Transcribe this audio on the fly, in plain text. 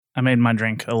I made my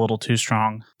drink a little too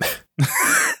strong.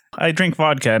 I drink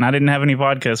vodka, and I didn't have any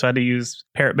vodka, so I had to use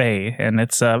Parrot Bay, and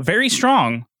it's very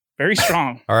strong. Very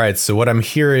strong. All right, so what I'm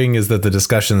hearing is that the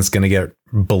discussion is going to get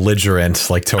belligerent,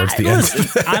 like towards the end.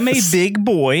 I'm a big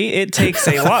boy. It takes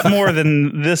a lot more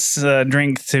than this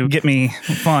drink to get me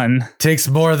fun. Takes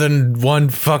more than one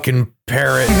fucking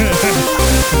parrot.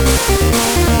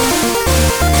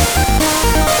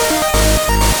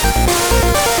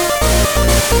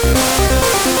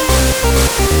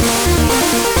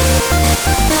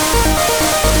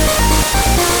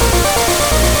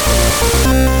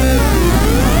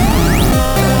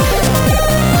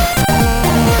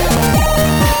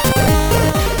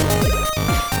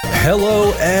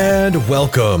 Hello and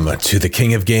welcome to the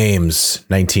King of Games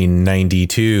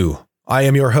 1992. I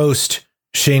am your host,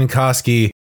 Shane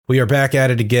Koski. We are back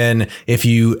at it again. If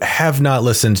you have not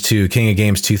listened to King of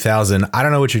Games 2000, I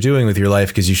don't know what you're doing with your life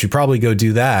because you should probably go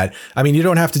do that. I mean, you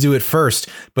don't have to do it first,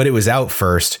 but it was out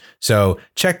first. So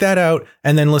check that out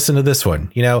and then listen to this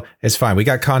one. You know, it's fine. We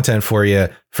got content for you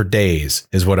for days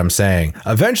is what I'm saying.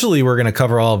 Eventually, we're going to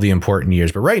cover all of the important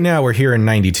years, but right now we're here in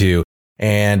 92.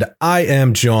 And I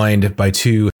am joined by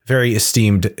two very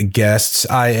esteemed guests.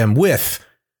 I am with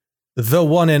the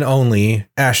one and only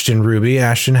Ashton Ruby.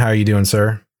 Ashton, how are you doing,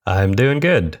 sir? I'm doing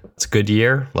good. It's a good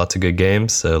year. Lots of good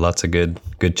games. So lots of good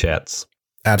chats.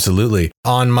 Absolutely.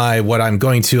 On my, what I'm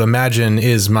going to imagine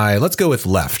is my, let's go with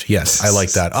left. Yes, I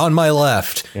like that. On my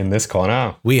left. In this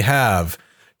corner, we have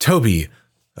Toby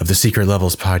of the Secret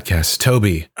Levels podcast.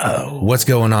 Toby, what's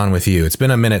going on with you? It's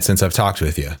been a minute since I've talked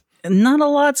with you. Not a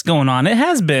lot's going on. It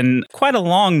has been quite a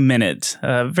long minute,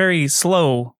 a very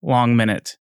slow, long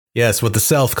minute. Yes, what the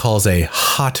South calls a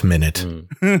hot minute.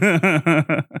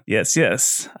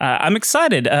 Yes. I'm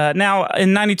excited. Now,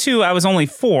 in 92, I was only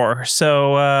 4,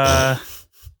 so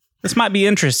this might be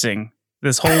interesting,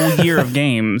 this whole year of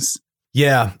games.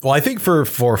 Yeah, well, I think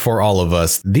for all of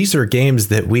us, these are games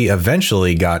that we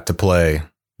eventually got to play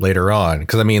later on.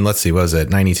 Because, I mean, let's see, what was it?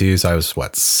 92, so I was,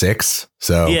 6?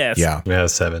 So, yes. Yeah,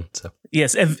 7. So.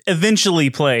 Yes,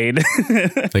 eventually played.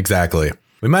 Exactly.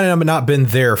 We might have not been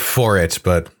there for it,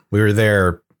 but we were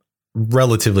there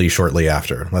relatively shortly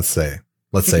after. Let's say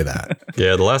that.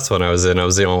 Yeah, the last one I was in, I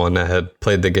was the only one that had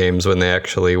played the games when they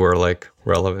actually were like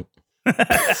relevant.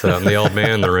 So I'm the old man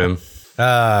in the room.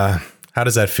 How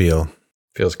does that feel?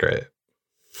 Feels great.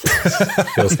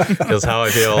 feels how I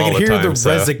feel all the time. I can hear the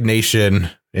resignation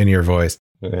in your voice.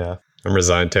 Yeah, I'm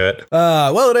resigned to it.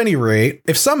 Well, at any rate,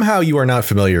 if somehow you are not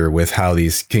familiar with how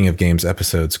these King of Games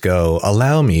episodes go,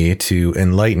 allow me to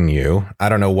enlighten you. I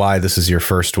don't know why this is your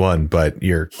first one, but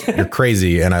you're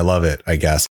crazy and I love it, I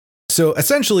guess. So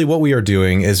essentially what we are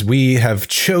doing is we have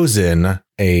chosen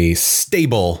a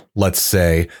stable, let's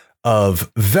say,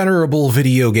 of venerable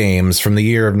video games from the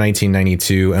year of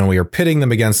 1992, and we are pitting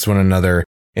them against one another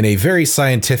in a very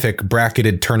scientific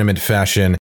bracketed tournament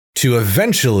fashion to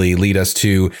eventually lead us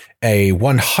to a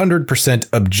 100%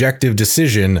 objective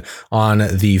decision on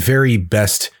the very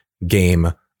best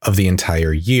game of the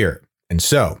entire year. And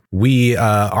so we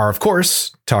are, of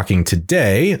course, talking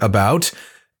today about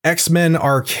X-Men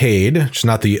Arcade, which is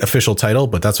not the official title,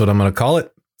 but that's what I'm going to call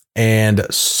it, and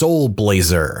Soul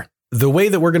Blazer. The way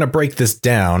that we're going to break this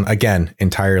down, again,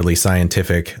 entirely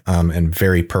scientific and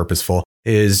very purposeful,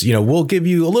 is, we'll give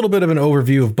you a little bit of an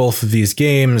overview of both of these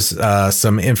games,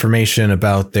 some information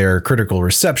about their critical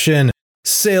reception,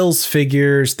 sales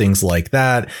figures, things like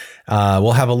that.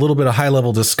 We'll have a little bit of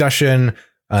high-level discussion.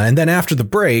 And then after the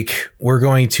break, we're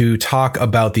going to talk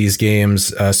about these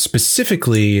games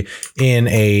specifically in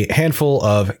a handful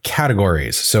of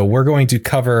categories. So we're going to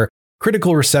cover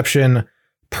critical reception,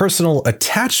 personal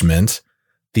attachment,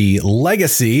 the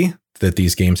legacy that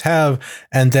these games have,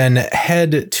 and then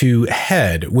head to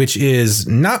head, which is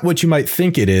not what you might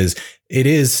think it is. It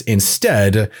is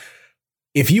instead,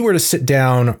 if you were to sit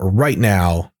down right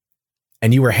now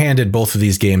and you were handed both of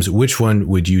these games, which one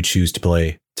would you choose to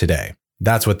play today?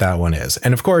 That's what that one is.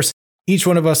 And of course, each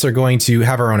one of us are going to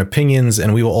have our own opinions,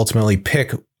 and we will ultimately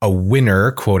pick a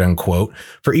winner, quote unquote,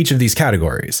 for each of these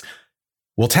categories.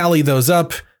 We'll tally those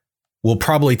up. We'll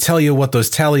probably tell you what those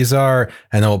tallies are,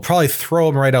 and then we'll probably throw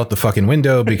them right out the fucking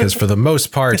window because for the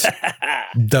most part,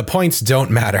 the points don't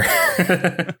matter.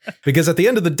 Because at the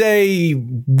end of the day,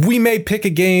 we may pick a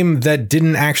game that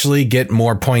didn't actually get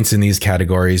more points in these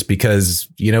categories because,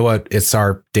 you know what? It's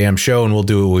our damn show and we'll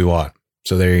do what we want.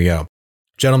 So there you go.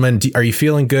 Gentlemen, are you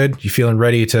feeling good? You feeling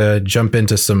ready to jump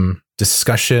into some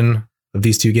discussion of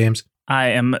these two games? I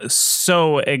am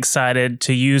so excited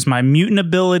to use my mutant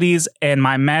abilities and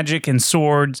my magic and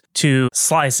swords to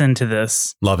slice into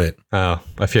this. Love it. Oh,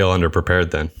 I feel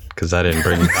underprepared then. because I didn't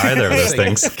bring either of those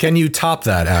things. Can you top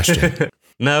that, Ashton?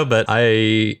 No, but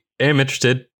I am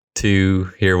interested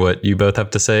to hear what you both have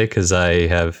to say, because I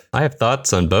have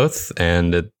thoughts on both.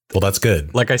 And Well, that's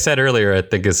good. like I said earlier, I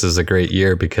think this is a great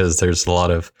year because there's a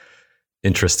lot of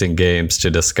interesting games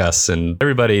to discuss, and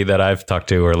everybody that I've talked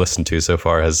to or listened to so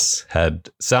far has had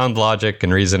sound logic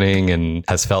and reasoning and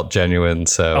has felt genuine.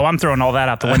 So I'm throwing all that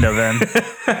out the window then.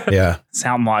 Yeah.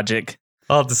 Sound logic.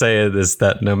 all I have to say is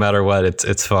that no matter what,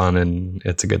 it's fun and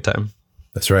it's a good time.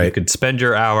 That's right. You could spend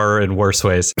your hour in worse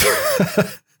ways.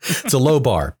 It's a low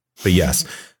bar, but yes.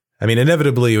 I mean,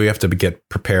 inevitably, we have to get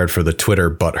prepared for the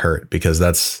Twitter butthurt, because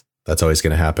that's always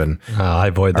going to happen. I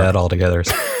avoid that altogether.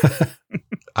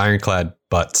 Ironclad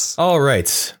butts. All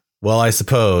right. Well, I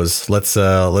suppose let's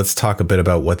talk a bit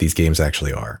about what these games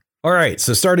actually are. All right.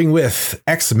 So starting with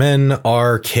X-Men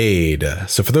Arcade.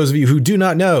 So for those of you who do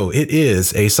not know, it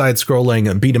is a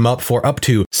side-scrolling beat 'em up for up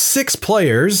to 6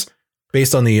 players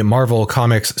based on the Marvel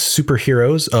Comics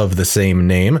superheroes of the same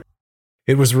name.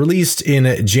 It was released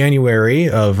in January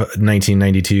of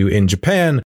 1992 in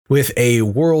Japan, with a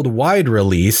worldwide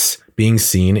release being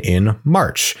seen in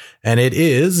March. And it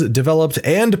is developed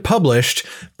and published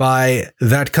by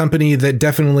that company that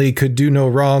definitely could do no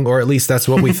wrong, or at least that's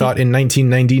what we thought in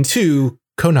 1992,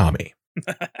 Konami.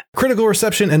 Critical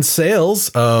reception and sales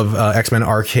of X-Men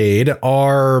Arcade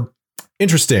are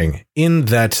interesting in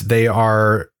that they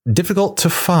are difficult to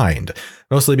find,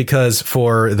 mostly because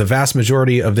for the vast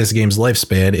majority of this game's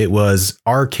lifespan, it was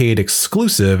arcade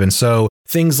exclusive. And so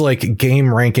things like game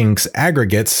rankings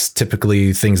aggregates,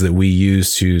 typically things that we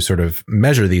use to sort of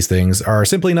measure these things, are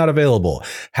simply not available.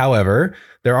 However,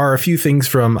 there are a few things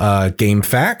from Game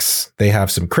Facts. They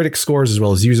have some critic scores as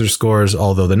well as user scores,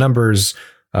 although the numbers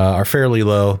are fairly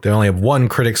low. They only have one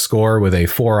critic score with a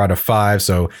 4 out of 5,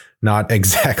 so not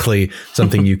exactly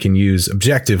something you can use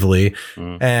objectively.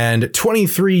 And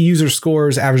 23 user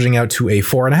scores averaging out to a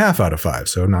 4.5 out of 5,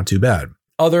 so not too bad.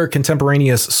 Other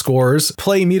contemporaneous scores,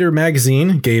 Playmeter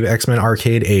magazine gave X-Men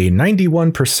Arcade a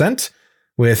 91%,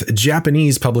 with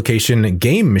Japanese publication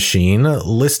Game Machine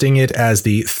listing it as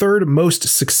the 3rd most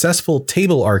successful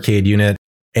table arcade unit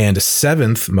and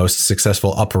 7th most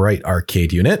successful upright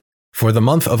arcade unit for the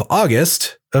month of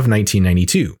August of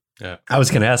 1992. Yeah. I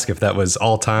was going to ask if that was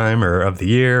all time or of the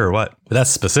year or what, but that's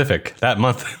specific, that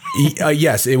month.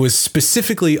 Yes, it was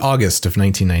specifically August of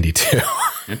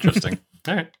 1992. Interesting.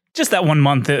 All right. Just that one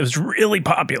month, it was really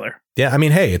popular. Yeah, I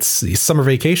mean, hey, it's summer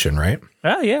vacation, right?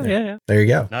 Oh, yeah. There you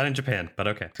go. Not in Japan, but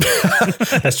okay.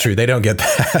 That's true. They don't get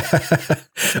that.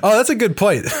 Oh, that's a good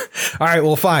point. All right,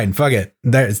 well, fine. Fuck it.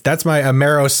 That's my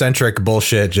Amerocentric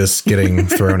bullshit just getting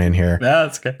thrown in here. No,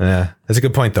 that's good. Yeah, that's a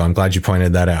good point, though. I'm glad you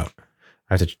pointed that out.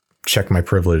 I have to check my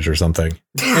privilege or something.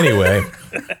 Anyway,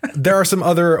 there are some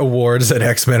other awards that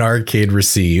X-Men Arcade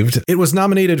received. It was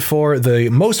nominated for the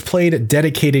Most Played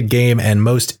Dedicated Game and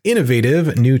Most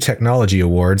Innovative New Technology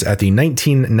Awards at the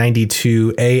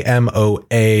 1992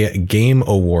 AMOA Game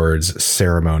Awards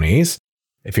ceremonies.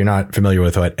 If you're not familiar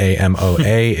with what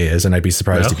AMOA is, and I'd be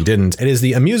surprised if you didn't, it is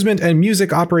the Amusement and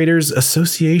Music Operators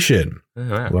Association. Oh,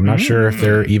 wow. Well, I'm not sure if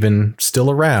they're even still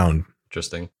around.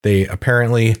 Interesting. They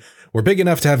apparently were big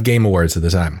enough to have game awards at the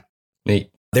time.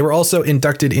 Neat. They were also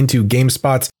inducted into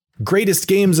GameSpot's Greatest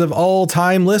Games of All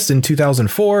Time list in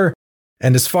 2004.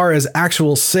 And as far as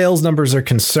actual sales numbers are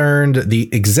concerned, the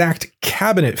exact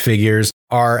cabinet figures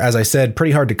are, as I said,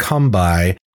 pretty hard to come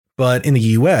by. But in the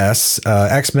US,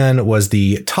 X-Men was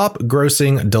the top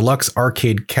grossing deluxe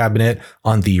arcade cabinet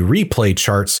on the replay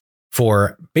charts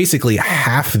for basically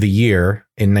half the year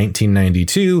in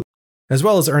 1992, as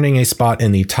well as earning a spot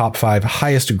in the top 5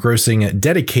 highest grossing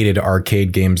dedicated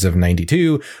arcade games of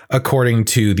 92, according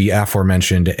to the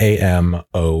aforementioned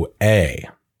AMOA.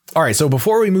 All right, so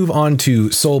before we move on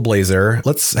to Soul Blazer,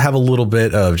 let's have a little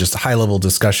bit of just high-level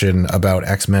discussion about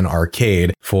X-Men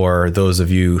Arcade for those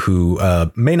of you who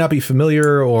may not be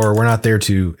familiar or were not there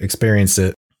to experience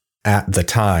it at the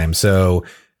time. So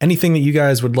anything that you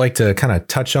guys would like to kind of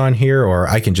touch on here, or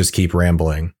I can just keep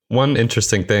rambling? One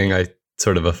interesting thing,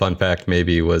 sort of a fun fact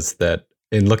maybe, was that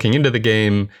in looking into the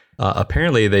game,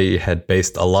 apparently they had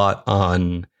based a lot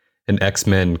on an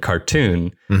X-Men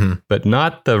cartoon, but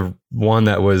not the one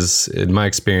that was, in my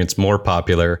experience, more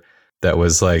popular, that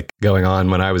was like going on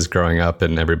when I was growing up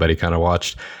and everybody kind of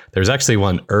watched. There's actually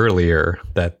one earlier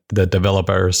that the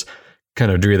developers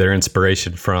kind of drew their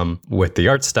inspiration from with the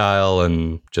art style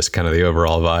and just kind of the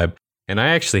overall vibe. And I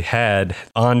actually had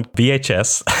on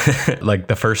VHS, like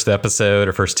the first episode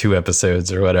or first 2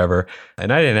 episodes or whatever.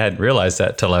 And I hadn't realized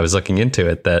that till I was looking into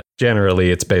it, that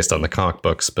generally it's based on the comic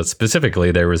books. But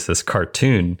specifically, there was this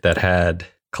cartoon that had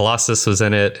Colossus was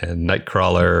in it, and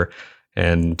Nightcrawler,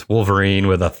 and Wolverine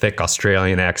with a thick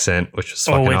Australian accent, which was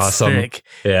fucking awesome. Thick.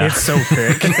 Yeah, it's so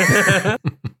thick.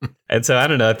 And so I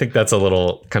don't know. I think that's a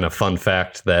little kind of fun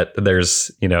fact that there's,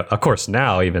 of course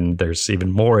now there's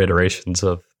even more iterations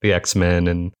of the X-Men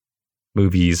and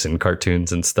movies and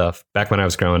cartoons and stuff. Back when I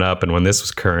was growing up and when this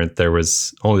was current, there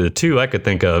was only the two I could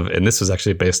think of, and this was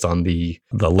actually based on the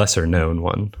lesser known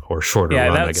one or shorter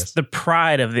one, I guess. The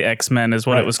Pride of the X-Men is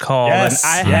what it was called. Yes,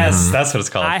 and that's what it's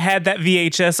called. I had that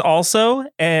VHS also,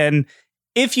 and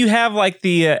if you have like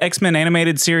the X-Men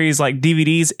animated series like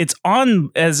DVDs, it's on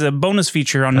as a bonus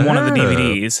feature on one of the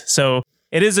DVDs. So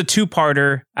it is a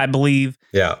two-parter, I believe.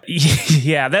 Yeah.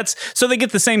 Yeah, so they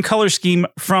get the same color scheme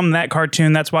from that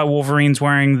cartoon. That's why Wolverine's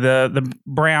wearing the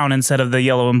brown instead of the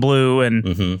yellow and blue. And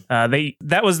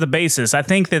that was the basis. I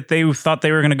think that they thought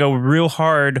they were going to go real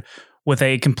hard with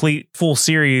a complete full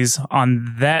series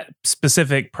on that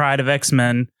specific Pride of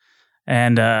X-Men.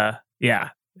 And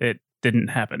it didn't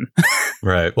happen.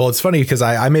 Right. Well, it's funny because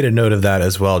I made a note of that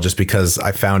as well, just because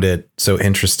I found it so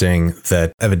interesting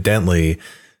that evidently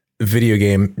video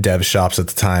game dev shops at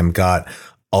the time got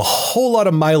a whole lot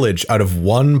of mileage out of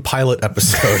one pilot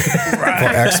episode for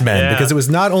X-Men, because it was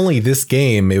not only this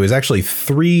game, it was actually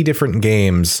 3 different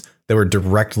games that were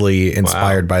directly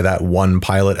inspired by that one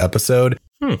pilot episode.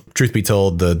 Truth be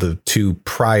told, the 2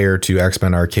 prior to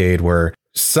X-Men Arcade were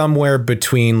somewhere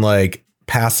between like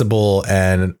passable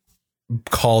and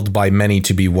called by many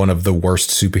to be one of the worst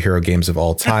superhero games of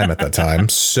all time at that time.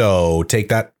 So take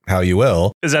that how you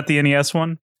will. Is that the NES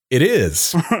one? It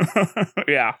is.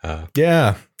 Yeah.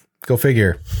 Yeah. Go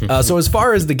figure. So as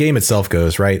far as the game itself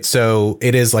goes, right? So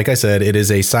it is, like I said, it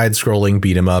is a side-scrolling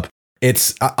beat 'em up.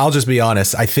 I'll just be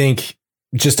honest. I think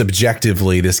just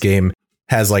objectively, this game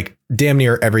has like damn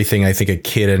near everything I think a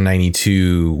kid in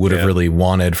 92 would have really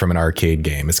wanted from an arcade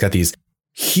game. It's got these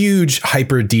huge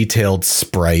hyper detailed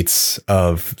sprites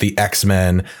of the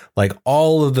X-Men. Like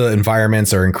all of the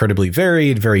environments are incredibly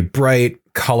varied, very bright,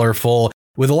 colorful,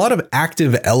 with a lot of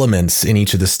active elements in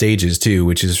each of the stages too,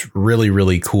 which is really,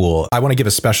 really cool. I want to give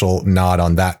a special nod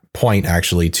on that point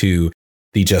actually to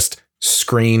the just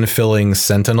screen filling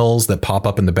sentinels that pop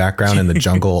up in the background in the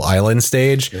Jungle Island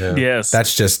stage. Yeah. Yes.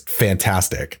 That's just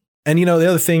fantastic. And, the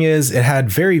other thing is it had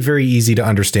very, very easy to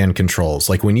understand controls.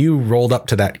 Like when you rolled up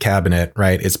to that cabinet,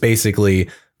 right, it's basically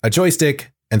a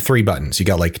joystick and 3 buttons. You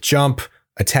got like jump,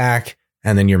 attack,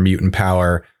 and then your mutant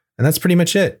power. And that's pretty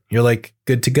much it. You're like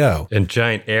good to go. And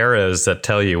giant arrows that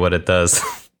tell you what it does.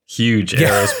 Huge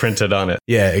arrows printed on it.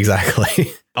 Yeah,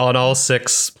 exactly. On all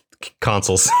 6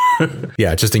 consoles.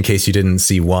 Yeah, just in case you didn't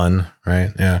see one, right?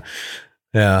 Yeah.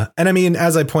 Yeah. And I mean,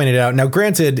 as I pointed out, now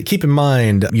granted, keep in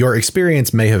mind, your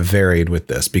experience may have varied with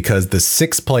this because the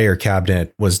 6-player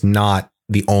cabinet was not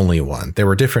the only one. There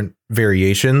were different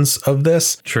variations of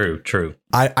this. True.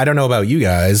 I don't know about you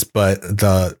guys, but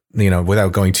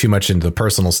without going too much into the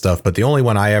personal stuff, but the only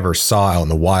one I ever saw out in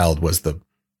the wild was the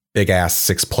big ass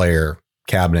 6-player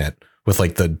cabinet with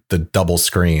like the double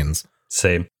screens.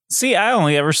 Same. See, I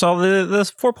only ever saw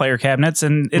the 4-player cabinets,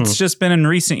 and it's just been in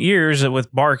recent years with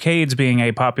barcades being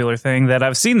a popular thing that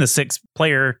I've seen the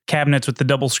 6-player cabinets with the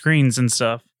double screens and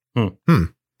stuff.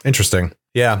 Interesting.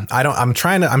 Yeah, I'm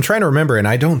trying to remember, and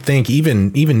I don't think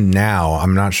even now,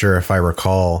 I'm not sure if I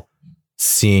recall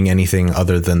seeing anything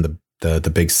other than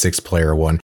the big 6-player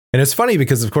one. And it's funny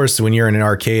because, of course, when you're in an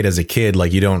arcade as a kid,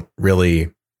 like you don't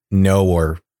really know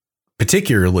or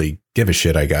particularly give a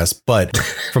shit, I guess. But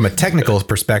from a technical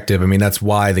perspective, I mean, that's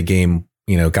why the game,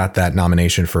 got that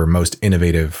nomination for most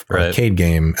innovative arcade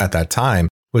game at that time,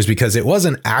 was because it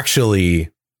wasn't actually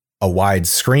a wide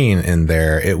screen in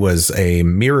there. It was a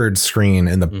mirrored screen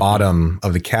in the bottom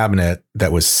of the cabinet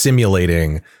that was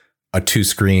simulating a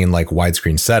 2-screen like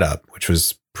widescreen setup, which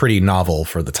was pretty novel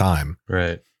for the time.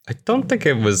 Right. I don't think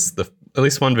it was at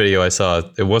least one video I saw,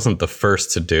 it wasn't the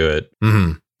first to do it,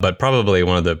 but probably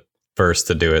one of the first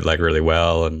to do it like really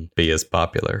well and be as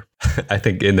popular. I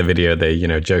think in the video they,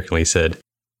 jokingly said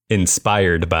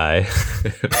inspired by.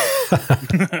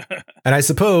 And I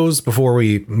suppose before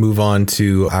we move on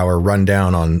to our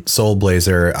rundown on Soul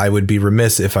Blazer, I would be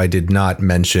remiss if I did not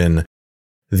mention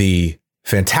the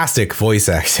fantastic voice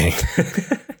acting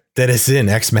that is in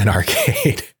X-Men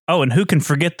Arcade. Oh, and who can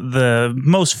forget the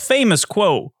most famous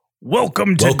quote?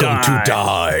 Welcome to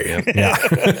die.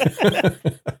 Yeah.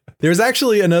 There's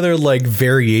actually another like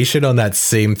variation on that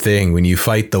same thing when you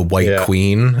fight the White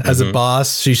Queen as a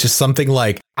boss. She's just something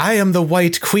like, I am the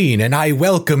White Queen and I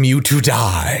welcome you to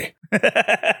die.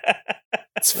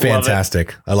 It's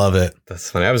fantastic. I love it.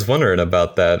 That's funny. I was wondering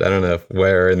about that. I don't know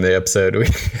where in the episode we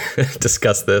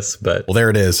discussed this, but well, there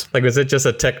it is. Like, was it just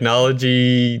a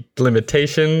technology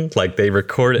limitation? Like they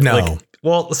recorded? No. Like,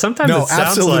 well, sometimes it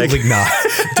sounds absolutely not.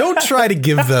 Don't try to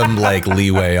give them like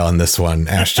leeway on this one,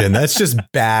 Ashton. That's just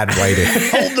bad writing.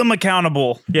 Hold them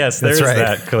accountable. Yes, there's right.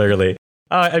 that clearly.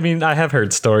 I mean, I have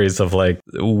heard stories of like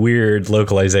weird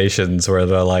localizations where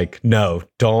they're like, no,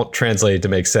 don't translate it to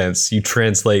make sense. You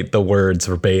translate the words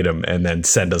verbatim and then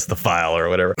send us the file or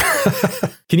whatever.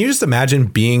 Can you just imagine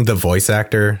being the voice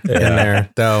actor in there,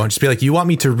 though? Just be like, you want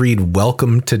me to read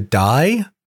Welcome to Die?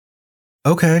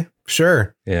 Okay,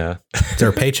 sure. Yeah. Is there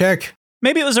a paycheck?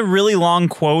 Maybe it was a really long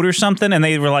quote or something, and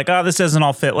they were like, oh, this doesn't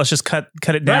all fit. Let's just cut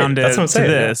it down to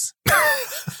this. Yeah.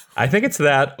 I think it's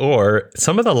that, or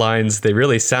some of the lines, they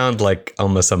really sound like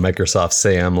almost a Microsoft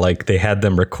SAM, like they had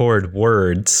them record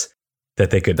words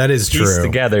that they could piece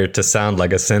together to sound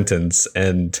like a sentence.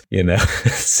 And, you know,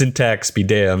 syntax be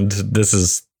damned.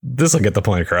 This will get the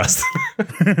point across.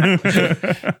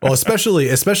 Well,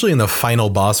 especially in the final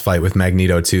boss fight with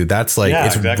Magneto 2, that's like,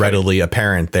 it's exactly. Readily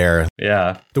apparent there.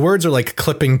 Yeah. The words are like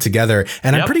clipping together.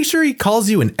 And I'm pretty sure he calls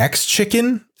you an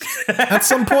ex-chicken at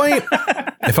some point,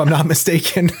 if I'm not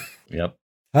mistaken. Yep.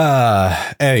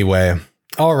 Anyway.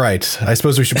 All right. I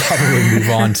suppose we should probably move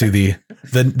on to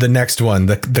the next one,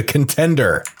 the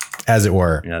contender, as it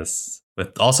were. Yes.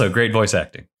 With also great voice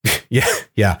acting.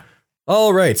 Yeah.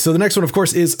 All right. So the next one, of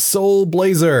course, is Soul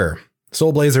Blazer.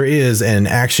 Soul Blazer is an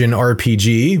action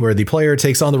RPG where the player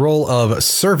takes on the role of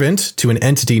servant to an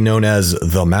entity known as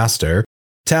the Master,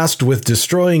 tasked with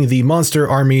destroying the monster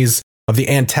armies of the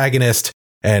antagonist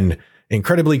and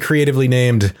incredibly creatively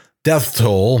named Death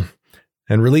Toll,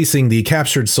 and releasing the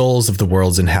captured souls of the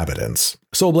world's inhabitants.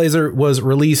 Soul Blazer was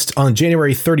released on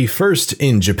January 31st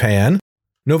in Japan,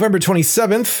 November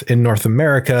 27th in North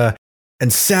America,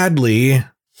 and sadly,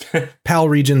 PAL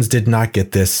regions did not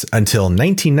get this until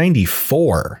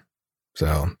 1994.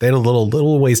 So they had a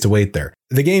little ways to wait there.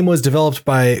 The game was developed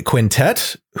by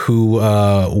Quintet, who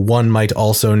one might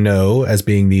also know as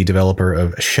being the developer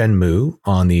of Shenmue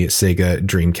on the Sega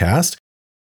Dreamcast.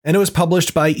 And it was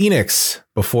published by Enix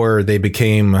before they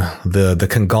became the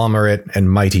conglomerate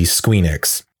and mighty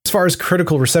Squeenix. As far as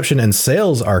critical reception and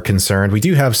sales are concerned, we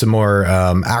do have some more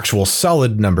actual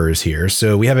solid numbers here.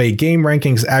 So we have a game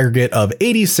rankings aggregate of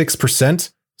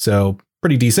 86%, so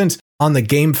pretty decent. On the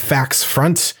game facts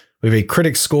front, we have a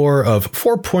critic score of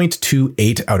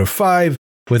 4.28 out of 5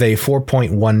 with a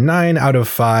 4.19 out of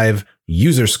 5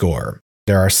 user score.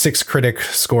 There are 6 critic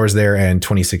scores there and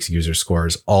 26 user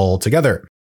scores altogether.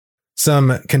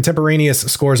 Some contemporaneous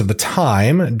scores of the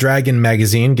time. Dragon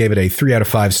Magazine gave it a 3 out of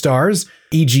 5 stars.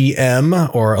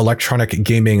 EGM, or Electronic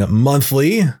Gaming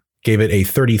Monthly, gave it a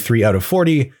 33 out of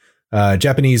 40.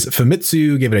 Japanese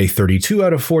Famitsu gave it a 32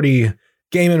 out of 40.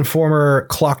 Game Informer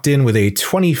clocked in with a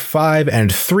 25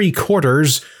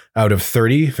 3/4 out of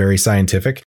 30. Very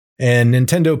scientific. And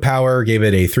Nintendo Power gave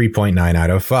it a 3.9 out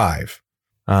of 5.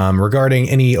 Regarding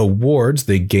any awards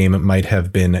the game might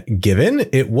have been given,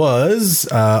 it was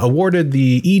awarded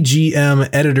the EGM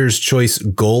Editor's Choice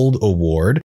Gold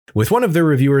Award, with one of their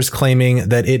reviewers claiming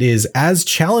that it is as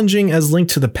challenging as Link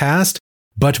to the Past,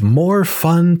 but more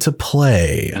fun to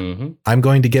play. Mm-hmm. I'm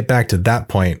going to get back to that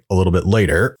point a little bit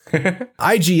later.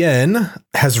 IGN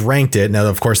has ranked it. Now,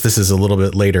 of course, this is a little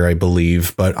bit later, I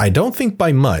believe, but I don't think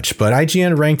by much. But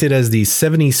IGN ranked it as the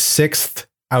 76th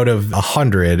out of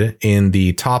 100 in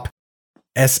the top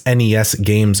SNES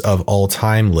games of all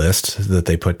time list that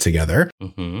they put together.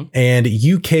 Mm-hmm. And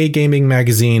UK Gaming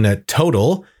Magazine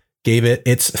Total gave it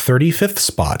its 35th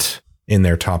spot in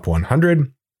their top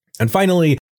 100. And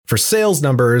finally, for sales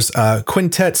numbers,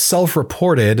 Quintet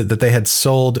self-reported that they had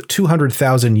sold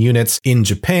 200,000 units in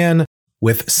Japan,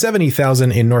 with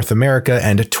 70,000 in North America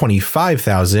and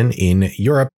 25,000 in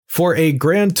Europe, for a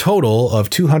grand total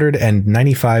of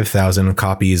 295,000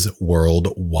 copies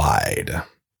worldwide.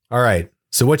 All right.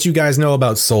 So what you guys know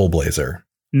about Soul Blazer?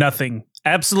 Nothing.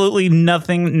 Absolutely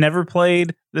nothing. Never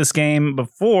played this game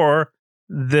before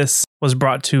this was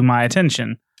brought to my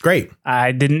attention. Great.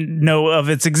 I didn't know of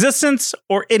its existence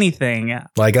or anything.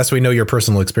 Well, I guess we know your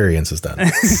personal experiences then.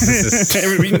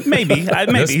 Maybe.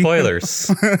 No spoilers.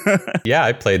 Yeah,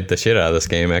 I played the shit out of this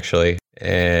game, actually.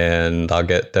 And I'll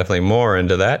get definitely more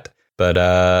into that. But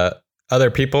other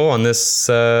people on this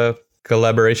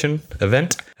collaboration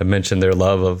event have mentioned their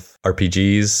love of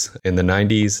RPGs in the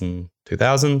 90s and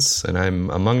 2000s, and I'm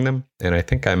among them. And I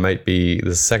think I might be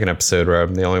the second episode where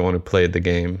I'm the only one who played the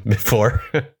game before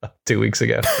 2 weeks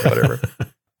ago or whatever.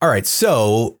 All right,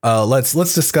 so let's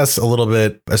discuss a little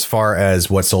bit as far as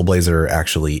what Soul Blazer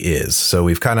actually is. So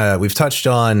we've touched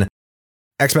on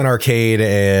X-Men Arcade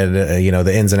and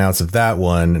the ins and outs of that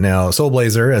one. Now, Soul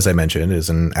Blazer, as I mentioned, is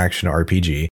an action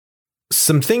RPG.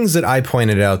 Some things that I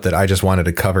pointed out that I just wanted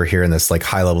to cover here in this like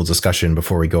high level discussion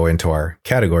before we go into our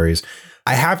categories.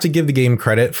 I have to give the game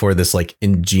credit for this like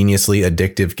ingeniously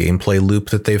addictive gameplay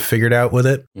loop that they've figured out with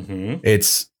it. Mm-hmm.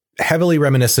 It's heavily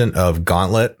reminiscent of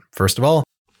Gauntlet, first of all.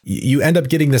 You end up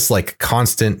getting this like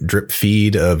constant drip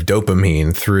feed of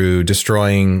dopamine through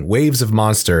destroying waves of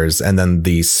monsters and then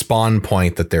the spawn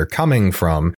point that they're coming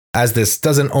from, as this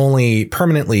doesn't only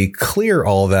permanently clear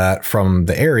all that from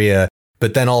the area,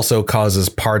 but then also causes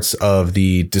parts of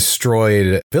the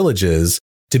destroyed villages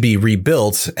to be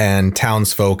rebuilt and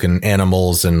townsfolk and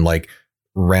animals and like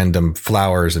random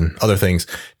flowers and other things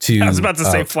to... I was about to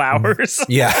say flowers.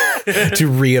 Yeah, to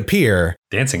reappear.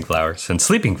 Dancing flowers and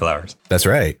sleeping flowers. That's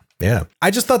right. Yeah. I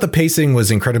just thought the pacing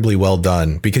was incredibly well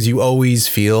done because you always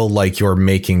feel like you're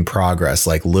making progress,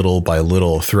 like little by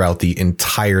little throughout the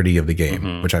entirety of the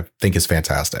game, which I think is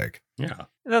fantastic. Yeah.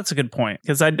 That's a good point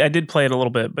because I did play it a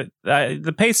little bit, but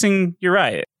the pacing, you're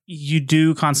right. You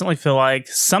do constantly feel like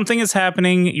something is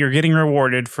happening. You're getting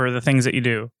rewarded for the things that you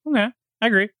do. Okay. I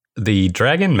agree. The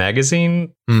Dragon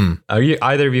magazine. Are you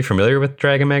either of you familiar with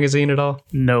Dragon magazine at all?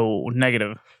 No,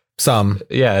 negative. Some.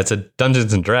 Yeah, it's a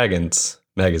Dungeons and Dragons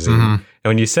magazine. And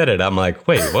when you said it, I'm like,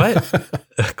 wait, what?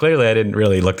 Clearly, I didn't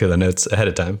really look through the notes ahead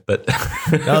of time, but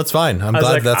no, it's fine. I'm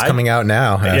glad that's coming out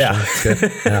now. Actually.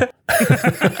 Yeah.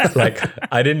 Like,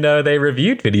 I didn't know they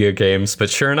reviewed video games, but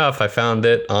sure enough, I found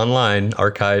it online,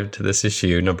 archived to this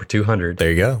issue, number 200. There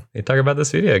you go. They talk about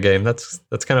this video game. That's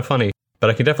kind of funny. But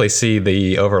I can definitely see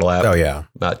the overlap. Oh, yeah.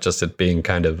 Not just it being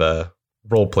kind of a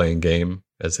role-playing game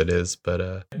as it is,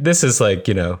 but this is like,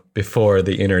 before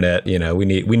the internet, we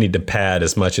need to pad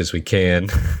as much as we can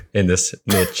in this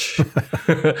niche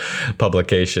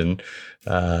publication.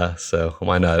 So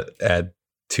why not add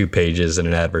 2 pages in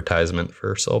an advertisement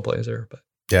for Soul Blazer? But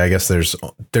yeah, I guess there's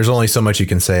only so much you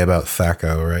can say about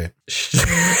Thaco, right?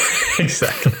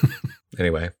 Exactly.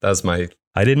 Anyway, that was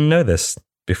I didn't know this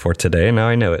before today. Now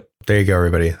I know it. There you go,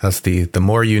 everybody. That's the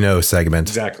more you know segment.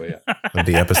 Exactly. Yeah. Of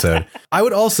the episode. I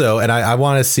would also, and I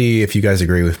want to see if you guys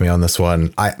agree with me on this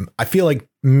one. I feel like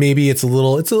maybe it's a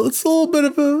little bit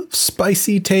of a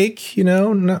spicy take,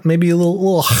 not maybe a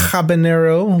little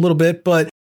habanero, a little bit, but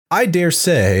I dare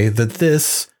say that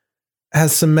this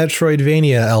has some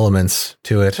Metroidvania elements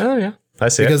to it. Oh yeah. I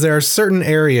see. Because there are certain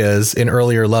areas in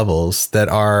earlier levels that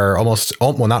are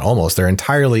they're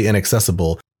entirely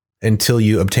inaccessible until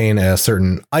you obtain a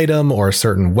certain item or a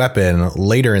certain weapon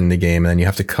later in the game, and then you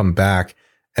have to come back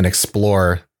and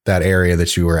explore that area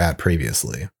that you were at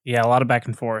previously. Yeah, a lot of back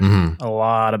and forth. A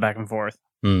lot of back and forth.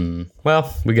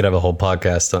 Well, we could have a whole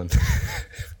podcast on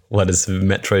what does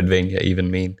Metroidvania even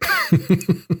mean.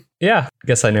 Yeah, I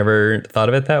guess I never thought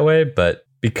of it that way, but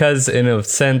because in a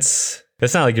sense...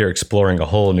 It's not like you're exploring a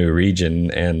whole new region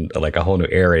and like a whole new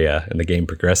area and the game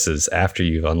progresses after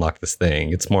you've unlocked this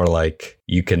thing. It's more like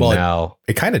you can now...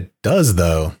 It kind of does,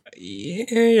 though.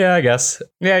 Yeah, I guess.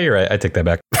 Yeah, you're right. I take that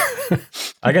back.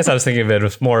 I guess I was thinking of it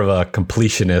as more of a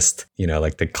completionist,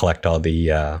 like to collect all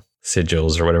the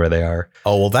sigils or whatever they are.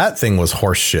 Oh, well, that thing was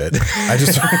horse shit. I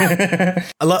just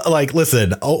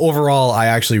listen, overall, I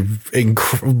actually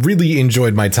really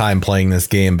enjoyed my time playing this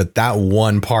game. But that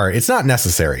one part, it's not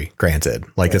necessary, granted,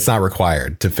 it's not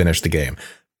required to finish the game.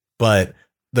 But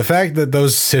the fact that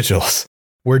those sigils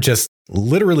were just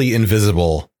literally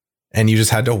invisible and you just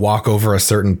had to walk over a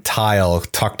certain tile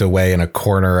tucked away in a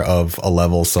corner of a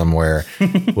level somewhere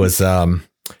was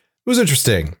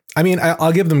interesting. I mean,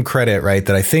 I'll give them credit, right?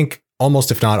 That I think almost,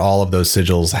 if not all of those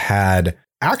sigils had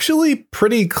actually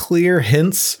pretty clear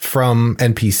hints from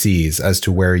NPCs as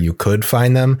to where you could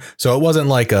find them. So it wasn't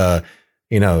like a,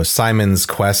 Simon's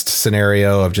Quest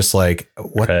scenario of just like,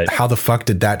 how the fuck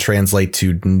did that translate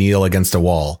to kneel against a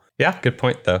wall? Yeah, good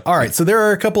point, though. All right. So there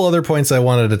are a couple other points I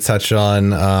wanted to touch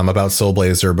on about Soul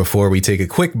Blazer before we take a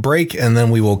quick break, and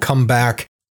then we will come back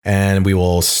and we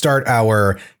will start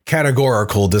our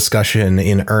categorical discussion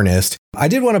in earnest. I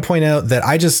did want to point out that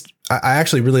I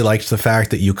actually really liked the fact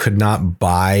that you could not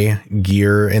buy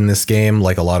gear in this game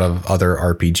like a lot of other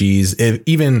RPGs,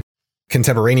 even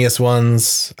contemporaneous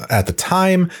ones at the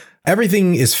time.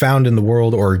 Everything is found in the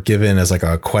world or given as like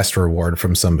a quest reward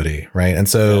from somebody, right? And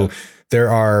so there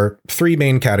are 3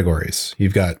 main categories.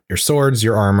 You've got your swords,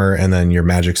 your armor, and then your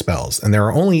magic spells. And there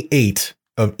are only 8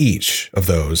 of each of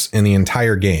those in the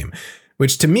entire game,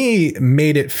 which to me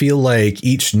made it feel like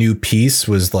each new piece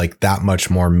was like that much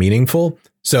more meaningful.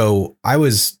 So I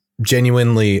was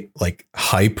genuinely like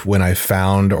hype when I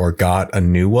found or got a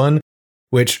new one,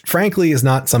 which frankly is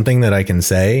not something that I can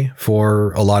say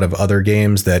for a lot of other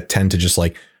games that tend to just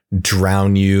like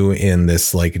drown you in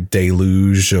this like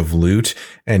deluge of loot.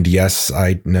 And yes,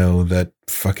 I know that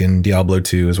fucking Diablo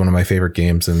 2 is one of my favorite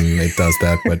games and it does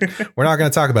that, but we're not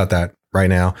going to talk about that right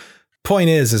now. Point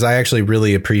is I actually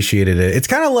really appreciated it. It's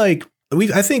kind of like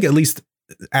I think at least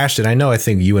Ashton, I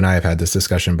think you and I have had this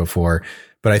discussion before,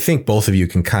 but I think both of you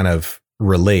can kind of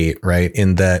relate, right?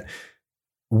 In that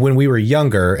when we were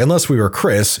younger, unless we were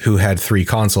Chris, who had 3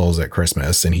 consoles at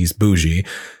Christmas and he's bougie,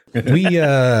 we,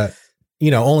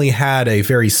 only had a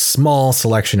very small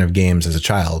selection of games as a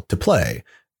child to play.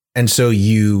 And so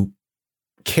you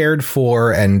cared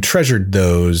for and treasured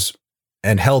those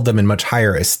and held them in much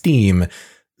higher esteem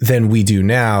than we do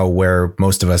now, where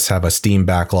most of us have a Steam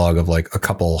backlog of like a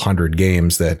couple hundred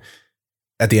games that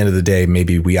at the end of the day,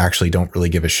 maybe we actually don't really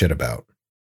give a shit about.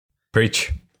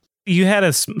 Preach. You had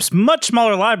a much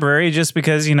smaller library just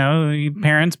because, your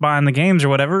parents buying the games or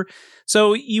whatever.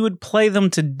 So you would play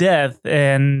them to death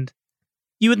and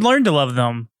you would learn to love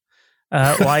them.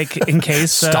 Like in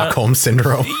case Stockholm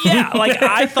syndrome. Yeah. Like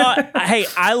I thought, hey,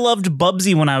 I loved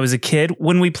Bubsy when I was a kid.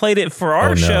 When we played it for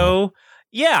our show.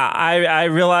 Yeah, I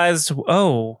realized,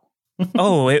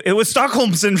 it was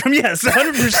Stockholm Syndrome. Yes,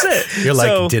 100%. You're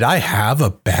like, did I have a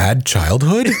bad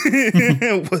childhood?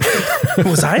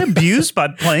 Was I abused by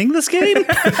playing this game?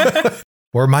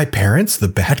 Were my parents the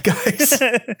bad guys?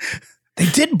 They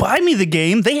did buy me the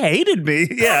game. They hated me.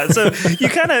 Yeah, so you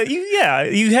kind of,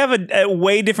 you have a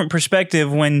way different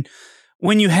perspective when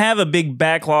you have a big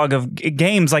backlog of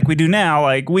games like we do now.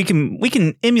 Like we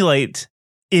can emulate,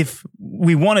 if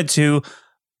we wanted to,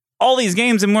 all these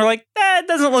games, and we're like, it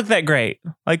doesn't look that great.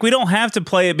 Like we don't have to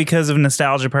play it because of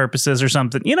nostalgia purposes or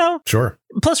something, Sure.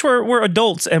 Plus we're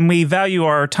adults and we value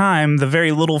our time, the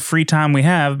very little free time we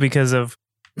have because of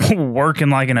working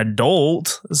like an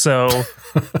adult. So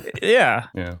yeah.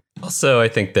 Also, I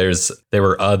think there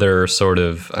were other sort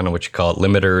of, I don't know what you call it,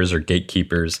 limiters or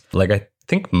gatekeepers. Like I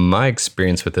think my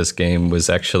experience with this game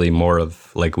was actually more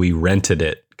of like we rented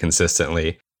it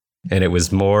consistently. And it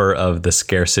was more of the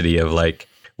scarcity of like,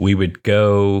 we would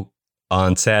go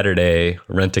on Saturday,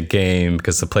 rent a game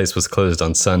because the place was closed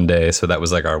on Sunday. So that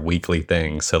was like our weekly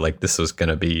thing. So like this was going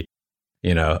to be,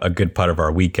 a good part of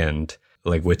our weekend,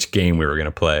 like which game we were going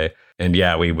to play. And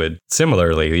yeah, we would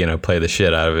similarly, play the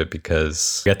shit out of it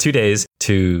because we got 2 days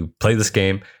to play this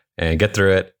game and get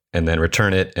through it and then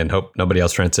return it and hope nobody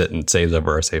else rents it and saves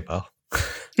over our save file.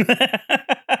 So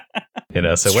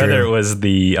it's whether true. It was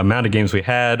the amount of games we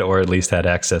had or at least had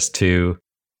access to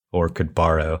or could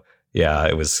borrow. Yeah,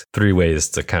 it was 3 ways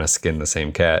to kind of skin the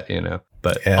same cat,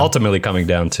 But ultimately coming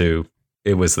down to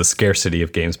it was the scarcity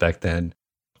of games back then.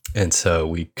 And so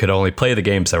we could only play the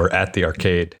games that were at the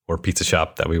arcade or pizza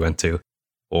shop that we went to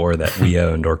or that we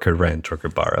owned or could rent or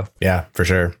could borrow. Yeah, for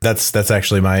sure. That's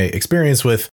actually my experience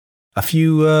with a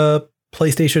few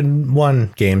PlayStation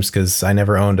 1 games because I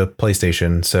never owned a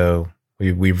PlayStation. So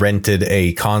we rented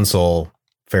a console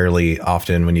fairly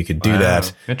often when you could do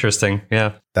that. Interesting.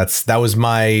 Yeah. That was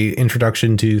my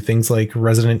introduction to things like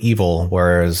Resident Evil,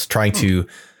 whereas trying to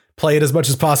play it as much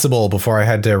as possible before I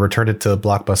had to return it to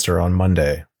Blockbuster on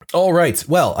Monday. All right.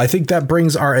 Well, I think that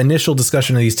brings our initial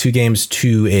discussion of these 2 games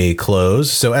to a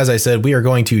close. So as I said, we are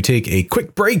going to take a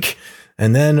quick break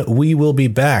and then we will be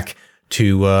back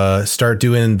to start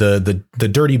doing the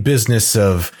dirty business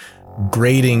of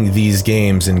grading these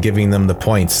games and giving them the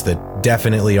points that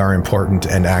definitely are important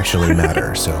and actually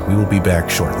matter. So we will be back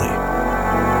shortly.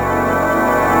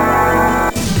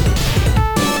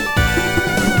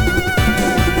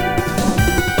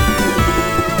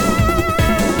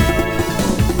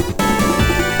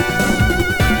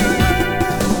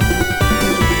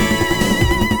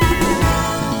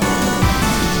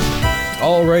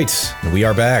 All right, we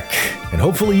are back, and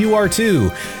hopefully you are too.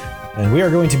 And we are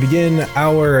going to begin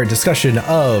our discussion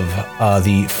of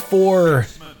the 4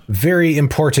 very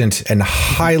important and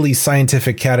highly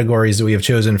scientific categories that we have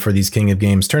chosen for these King of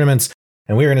Games tournaments.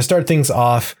 And we're going to start things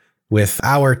off with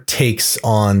our takes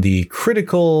on the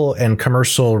critical and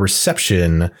commercial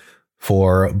reception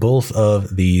for both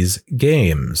of these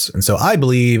games. And so I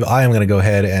believe I am going to go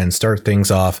ahead and start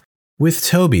things off with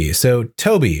Toby. So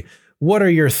Toby, what are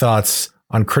your thoughts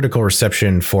on critical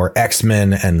reception for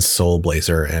X-Men and Soul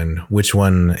Blazer, and which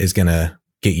one is going to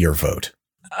get your vote?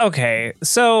 Okay,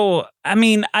 so, I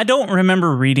mean, I don't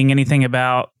remember reading anything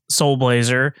about Soul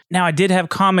Blazer. Now, I did have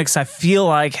comics I feel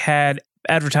like had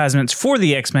advertisements for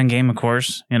the X-Men game, of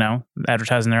course,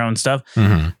 advertising their own stuff.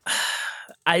 Mm-hmm.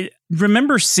 I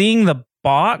remember seeing the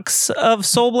box of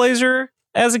Soul Blazer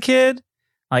as a kid.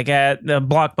 like at the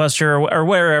Blockbuster or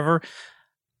wherever.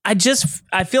 I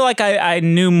feel like I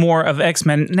knew more of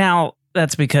X-Men. Now,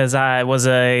 that's because I was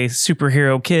a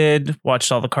superhero kid,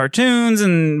 watched all the cartoons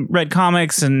and read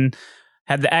comics and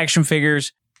had the action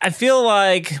figures. I feel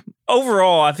like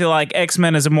overall,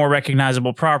 X-Men is a more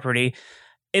recognizable property.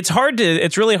 It's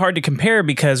really hard to compare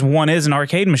because one is an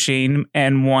arcade machine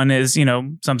and one is,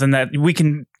 something that we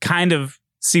can kind of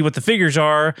see what the figures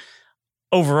are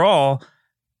overall.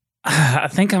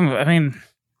 When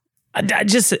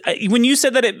you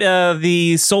said that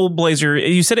the Soul Blazer,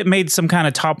 you said it made some kind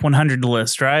of top 100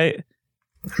 list, right?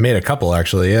 I made a couple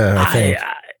actually. Yeah, I think.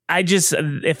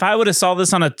 If I would have saw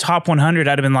this on a top 100,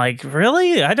 I'd have been like,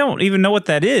 really? I don't even know what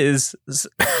that is.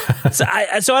 So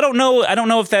I don't know. I don't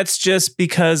know if that's just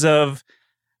because of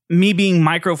me being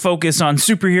micro-focused on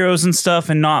superheroes and stuff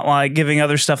and not like giving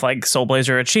other stuff like Soul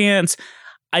Blazer a chance.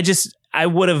 I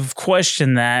would have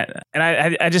questioned that. And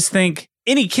I just think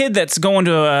any kid that's going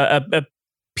to a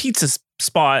pizza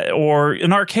spot or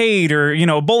an arcade or,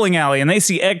 a bowling alley and they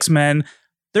see X-Men,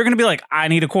 they're going to be like, I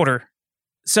need a quarter.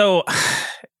 So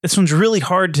this one's really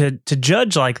hard to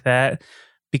judge like that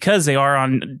because they are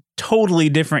on totally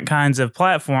different kinds of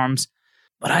platforms.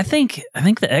 But I think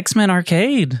the X-Men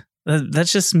arcade,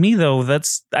 that's just me though.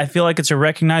 I feel like it's a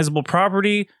recognizable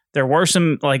property. There were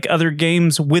some like other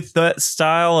games with that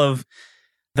style of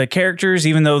the characters,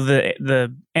 even though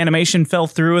the animation fell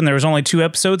through and there was only 2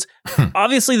 episodes.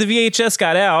 Obviously the VHS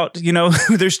got out,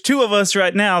 there's 2 of us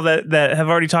right now that have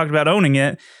already talked about owning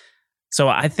it. So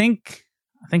I think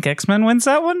X-Men wins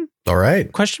that one. All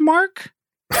right. Question mark?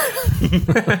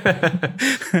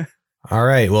 All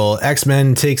right. Well,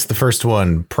 X-Men takes the first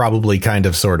one. Probably, kind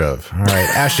of, sort of. All right.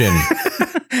 Ashton,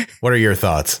 what are your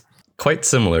thoughts? Quite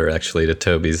similar, actually, to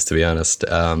Toby's, to be honest.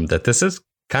 That this is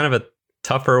kind of a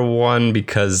tougher one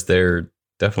because there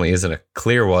definitely isn't a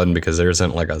clear one because there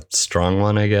isn't like a strong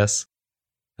one, I guess.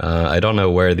 I don't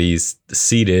know where these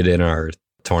seated in our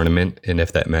tournament and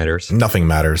if that matters. Nothing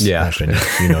matters. Yeah. Ashton,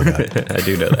 you know that. I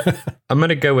do know that. I'm going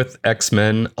to go with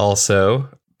X-Men also.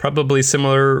 Probably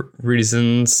similar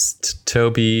reasons to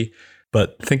Toby,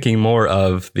 but thinking more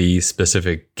of the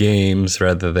specific games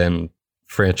rather than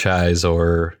franchise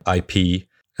or IP. I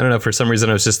don't know. For some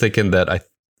reason, I was just thinking that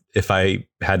if I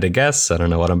had to guess, I don't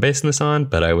know what I'm basing this on,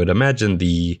 but I would imagine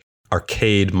the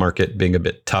arcade market being a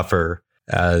bit tougher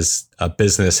as a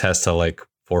business has to like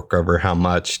fork over how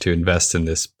much to invest in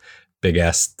this big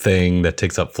ass thing that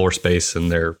takes up floor space in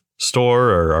their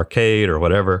store or arcade or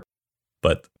whatever.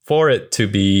 But for it to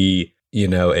be,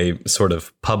 a sort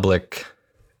of public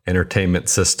entertainment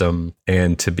system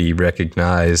and to be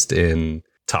recognized in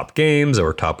top games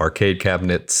or top arcade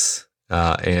cabinets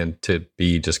and to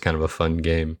be just kind of a fun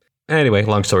game. Anyway,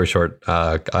 long story short,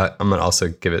 I'm going to also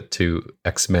give it to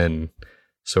X-Men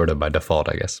sort of by default,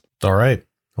 I guess. All right.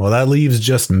 Well, that leaves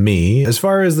just me. As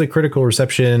far as the critical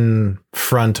reception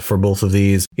front for both of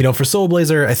these, for Soul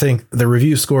Blazer, I think the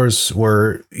review scores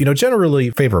were, generally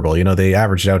favorable. They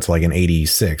averaged out to like an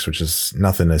 86, which is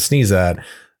nothing to sneeze at.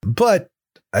 But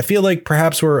I feel like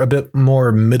perhaps we're a bit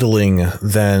more middling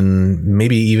than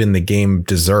maybe even the game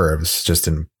deserves, just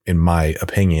in my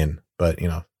opinion. But,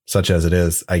 such as it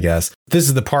is, I guess. This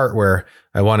is the part where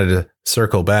I wanted to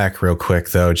circle back real quick,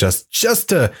 though, just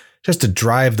to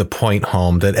drive the point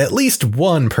home that at least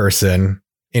one person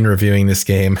in reviewing this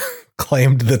game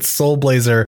claimed that Soul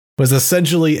Blazer was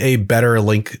essentially a better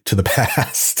Link to the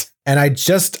Past. And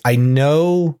I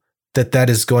know that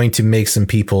is going to make some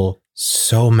people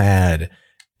so mad.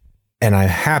 And I'm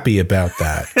happy about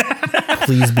that.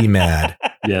 Please be mad.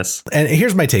 Yes. And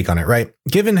here's my take on it, right?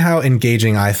 Given how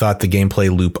engaging I thought the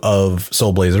gameplay loop of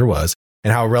Soul Blazer was,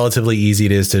 and how relatively easy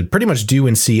it is to pretty much do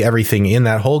and see everything in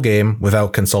that whole game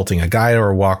without consulting a guide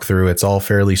or a walkthrough. It's all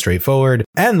fairly straightforward.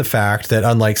 And the fact that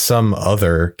unlike some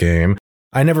other game,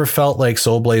 I never felt like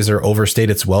Soul Blazer overstayed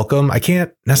its welcome. I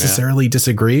can't necessarily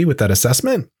disagree with that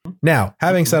assessment. Now,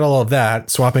 having said all of that,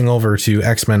 swapping over to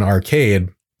X-Men Arcade,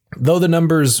 though the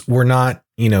numbers were not,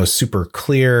 super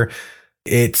clear,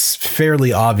 it's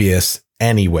fairly obvious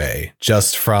anyway,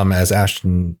 just from, as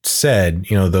Ashton said,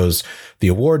 the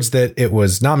awards that it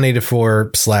was nominated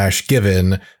for /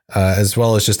 given, as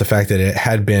well as just the fact that it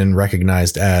had been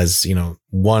recognized as,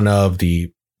 one of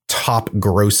the top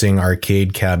grossing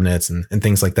arcade cabinets and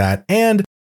things like that. And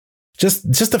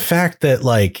just the fact that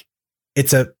like,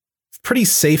 it's a pretty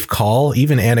safe call,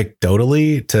 even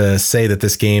anecdotally, to say that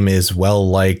this game is well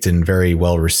liked and very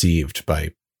well received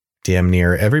by damn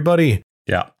near everybody.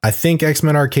 Yeah, I think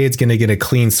X-Men Arcade's going to get a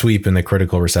clean sweep in the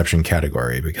critical reception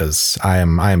category because I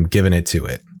am giving it to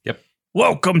it. Yep.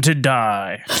 Welcome to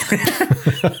Die.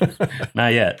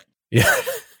 Not yet. Yeah.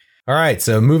 All right,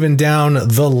 so moving down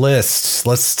the list,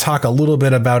 let's talk a little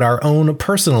bit about our own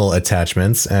personal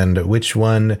attachments and which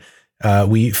one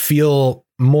we feel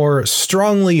more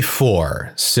strongly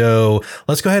for. So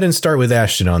let's go ahead and start with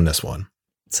Ashton on this one.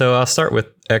 So I'll start with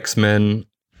X-Men.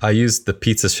 I used the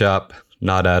pizza shop,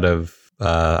 not out of,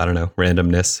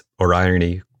 randomness or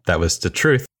irony. That was the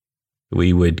truth.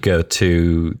 We would go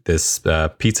to this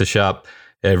pizza shop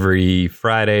every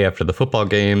Friday after the football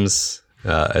games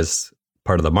as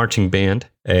part of the marching band,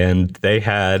 and they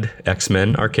had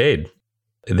X-Men arcade.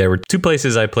 There were two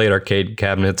places I played arcade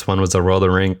cabinets. One was a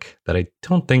roller rink that I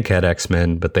don't think had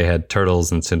X-Men, but they had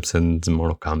Turtles and Simpsons and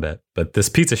Mortal Kombat. But this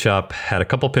pizza shop had a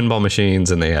couple pinball machines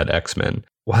and they had X-Men.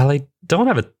 While I don't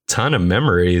have a ton of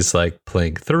memories like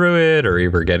playing through it or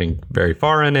ever getting very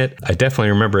far in it, I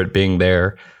definitely remember it being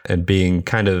there and being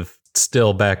kind of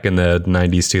still back in the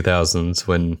 90s, 2000s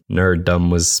when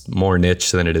nerddom was more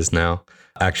niche than it is now.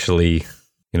 Actually,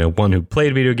 one who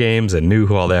played video games and knew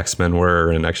who all the X-Men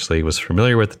were and actually was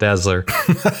familiar with the Dazzler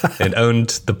and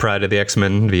owned the Pride of the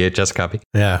X-Men VHS copy.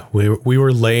 Yeah, we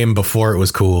were lame before it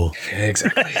was cool.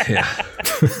 Exactly. Yeah.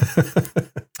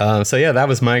 So that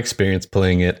was my experience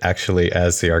playing it actually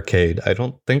as the arcade. I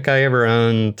don't think I ever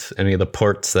owned any of the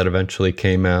ports that eventually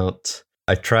came out.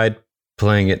 I tried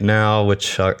playing it now,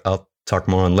 which I'll talk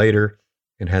more on later,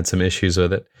 and had some issues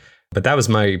with it. But that was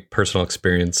my personal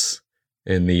experience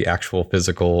in the actual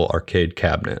physical arcade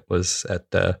cabinet, was at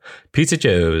Pizza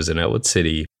Joe's in Elwood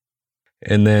City.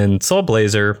 And then Soul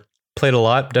Blazer, played a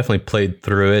lot, definitely played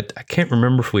through it. I can't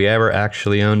remember if we ever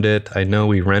actually owned it. I know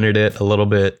we rented it a little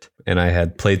bit, and I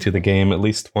had played through the game at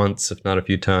least once, if not a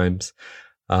few times.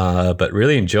 But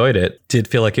really enjoyed it. Did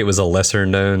feel like it was a lesser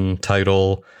known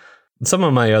title. Some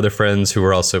of my other friends who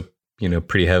were also,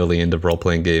 pretty heavily into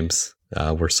role-playing games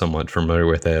were somewhat familiar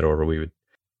with it, or we would,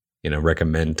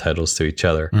 recommend titles to each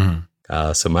other.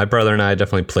 Mm-hmm. So my brother and I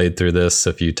definitely played through this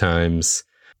a few times.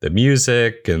 The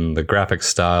music and the graphic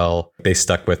style, they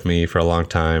stuck with me for a long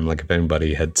time. Like if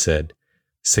anybody had said,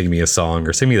 sing me a song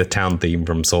or sing me the town theme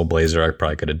from Soul Blazer, I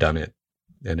probably could have done it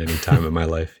at any time in my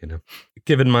life,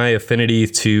 Given my affinity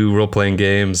to role-playing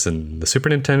games and the Super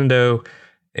Nintendo,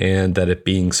 and that it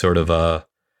being sort of a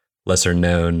lesser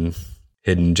known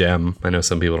hidden gem. I know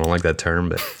some people don't like that term,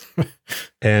 but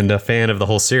and a fan of the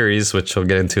whole series, which we'll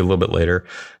get into a little bit later.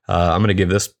 I'm going to give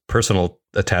this personal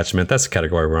attachment. That's the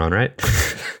category we're on, right?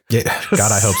 Yeah,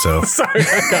 God, I hope so. Sorry,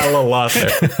 I got a little lost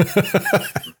there.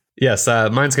 Yes,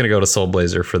 mine's going to go to Soul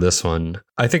Blazer for this one.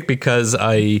 I think because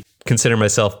I consider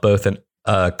myself both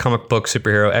a comic book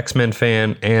superhero X-Men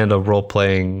fan and a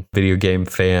role-playing video game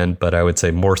fan, but I would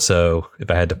say more so,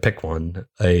 if I had to pick one,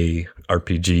 a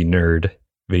RPG nerd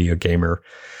video gamer.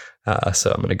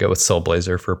 So I'm going to go with Soul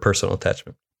Blazer for personal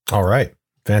attachment. All right.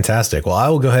 Fantastic. Well, I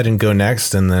will go ahead and go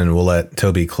next, and then we'll let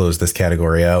Toby close this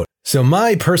category out. So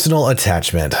my personal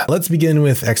attachment, let's begin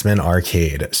with X-Men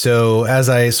Arcade. So as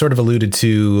I sort of alluded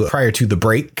to prior to the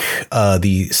break,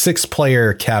 the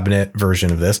 6-player cabinet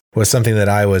version of this was something that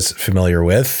I was familiar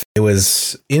with. It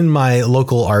was in my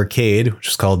local arcade, which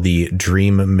is called the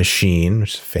Dream Machine,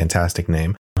 which is a fantastic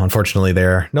name. Unfortunately,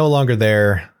 they're no longer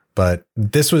there, but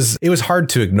it was hard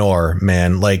to ignore,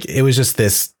 man. Like it was just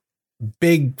this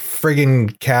big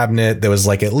friggin' cabinet that was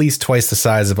like at least twice the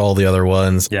size of all the other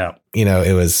ones. Yeah.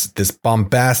 It was this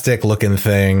bombastic looking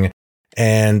thing.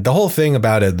 And the whole thing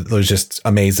about it was just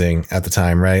amazing at the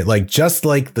time, right? Like just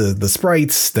like the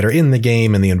sprites that are in the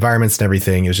game and the environments and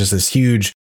everything, it was just this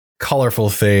huge, colorful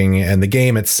thing. And the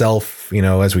game itself,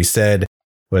 as we said,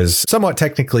 was somewhat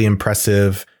technically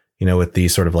impressive, with the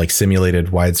sort of like simulated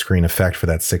widescreen effect for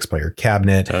that 6-player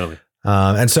cabinet. Totally.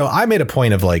 And so I made a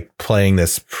point of like playing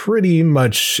this pretty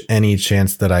much any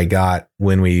chance that I got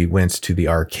when we went to the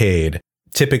arcade.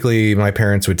 Typically, my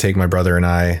parents would take my brother and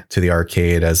I to the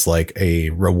arcade as like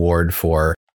a reward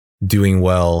for doing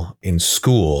well in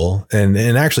school. And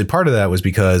actually part of that was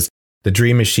because the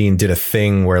Dream Machine did a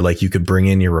thing where like you could bring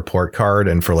in your report card,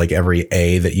 and for like every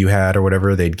A that you had or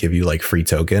whatever, they'd give you like free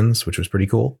tokens, which was pretty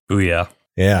cool. Oh, yeah.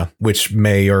 Yeah, which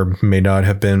may or may not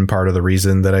have been part of the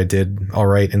reason that I did all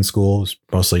right in school. It was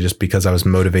mostly just because I was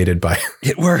motivated by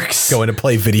it works going to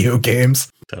play video games.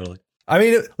 Totally. I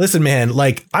mean, listen, man,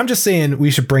 like I'm just saying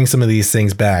we should bring some of these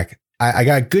things back. I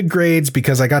got good grades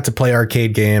because I got to play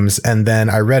arcade games, and then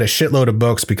I read a shitload of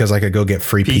books because I could go get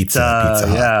free pizza Hut.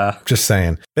 Yeah. Just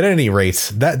saying. But at any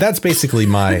rate, that's basically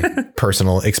my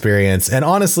personal experience. And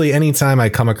honestly, anytime I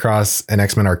come across an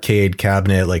X-Men arcade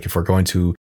cabinet, like if we're going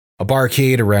to a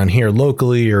barcade around here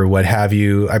locally or what have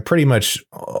you, I pretty much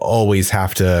always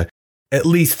have to at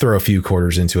least throw a few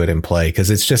quarters into it and play,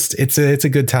 because it's a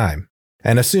good time.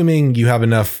 And assuming you have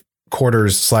enough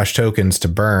quarters/tokens to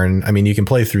burn. I mean, you can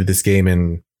play through this game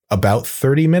in about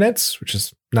 30 minutes, which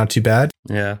is not too bad.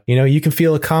 Yeah. You know, you can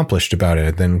feel accomplished about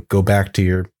it, then go back to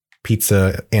your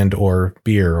pizza and or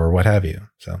beer or what have you.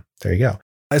 So there you go.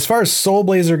 As far as Soul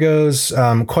Blazer goes,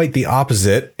 quite the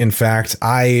opposite. In fact,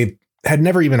 I had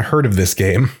never even heard of this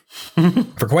game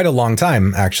for quite a long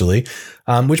time, actually,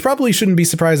 which probably shouldn't be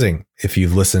surprising if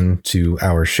you've listened to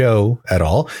our show at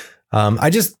all. I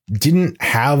just didn't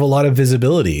have a lot of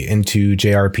visibility into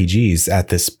JRPGs at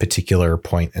this particular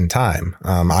point in time.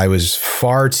 I was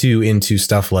far too into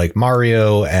stuff like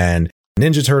Mario and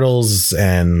Ninja Turtles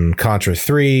and Contra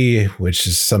 3, which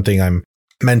is something I'm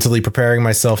mentally preparing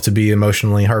myself to be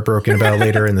emotionally heartbroken about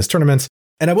later in this tournament.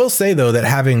 And I will say, though, that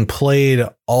having played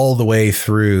all the way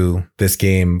through this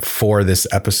game for this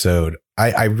episode,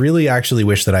 I really actually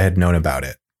wish that I had known about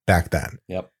it back then.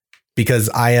 Yep. Because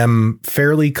I am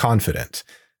fairly confident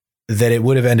that it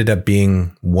would have ended up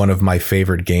being one of my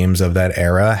favorite games of that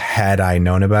era had I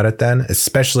known about it then,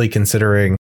 especially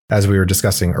considering, as we were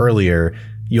discussing earlier,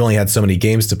 you only had so many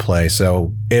games to play.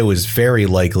 So it was very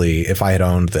likely if I had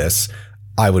owned this,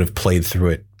 I would have played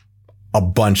through it a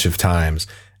bunch of times,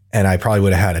 and I probably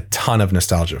would have had a ton of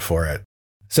nostalgia for it.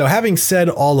 So having said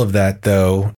all of that,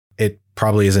 though, it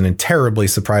probably isn't terribly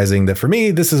surprising that for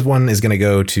me, this is one is going to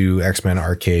go to X-Men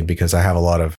Arcade because I have a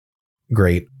lot of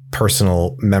great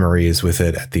personal memories with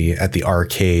it at the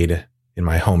arcade in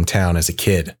my hometown as a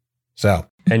kid. So,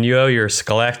 and you owe your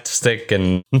scholastic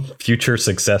and future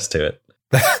success to it.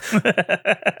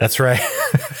 That's right.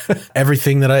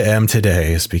 Everything that I am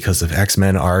today is because of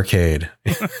X-Men Arcade.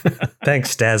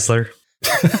 Thanks, Dazzler.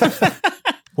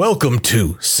 Welcome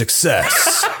to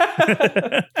success.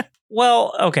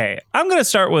 Well, okay. I'm going to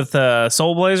start with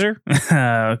Soul Blazer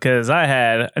because I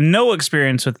had no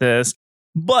experience with this.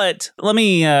 But let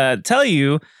me tell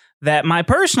you that my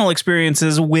personal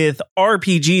experiences with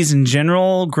RPGs in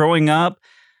general growing up,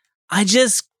 I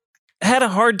just had a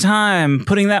hard time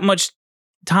putting that much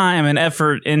time and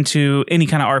effort into any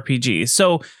kind of RPG.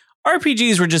 So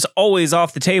RPGs were just always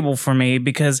off the table for me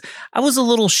because I was a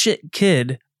little shit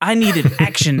kid. I needed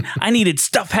action. I needed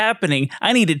stuff happening.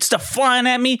 I needed stuff flying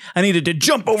at me. I needed to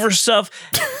jump over stuff.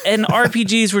 And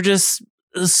RPGs were just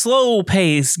slow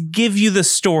pace, give you the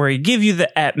story, give you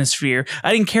the atmosphere.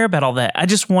 I didn't care about all that. I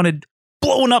just wanted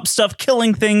blowing up stuff,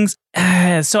 killing things.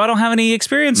 So I don't have any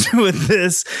experience with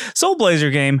this Soul Blazer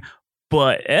game.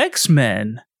 But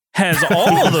X-Men has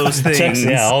all of those things.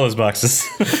 Yeah, all those boxes.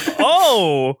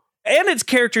 Oh, and it's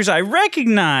characters I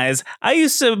recognize. I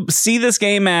used to see this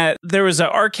game there was an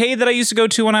arcade that I used to go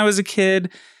to when I was a kid.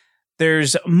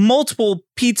 There's multiple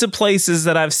pizza places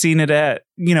that I've seen it at,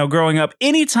 growing up.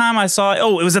 Anytime I saw it,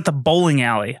 it was at the bowling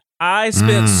alley. I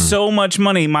spent so much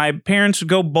money. My parents would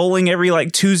go bowling every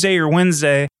Tuesday or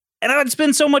Wednesday. And I would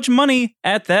spend so much money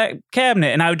at that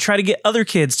cabinet, and I would try to get other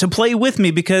kids to play with me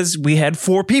because we had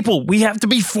 4 people. We have to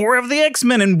be 4 of the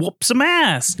X-Men and whoop some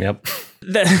ass. Yep.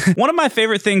 One of my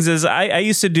favorite things is I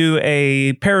used to do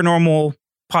a paranormal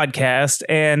podcast,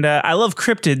 and I love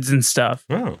cryptids and stuff.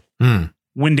 Oh.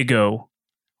 Wendigo.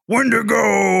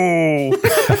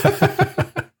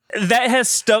 That has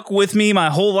stuck with me my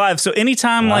whole life. So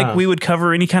anytime we would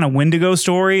cover any kind of Wendigo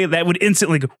story, that would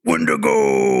instantly go,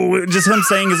 Wendigo, just him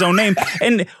saying his own name.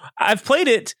 And I've played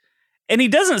it, and he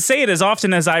doesn't say it as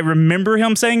often as I remember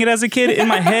him saying it as a kid. In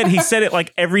my head, he said it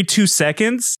every 2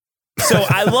 seconds. So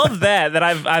I love that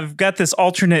I've got this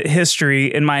alternate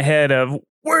history in my head of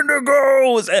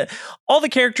Wendigo. All the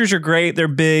characters are great. They're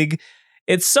big.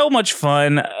 It's so much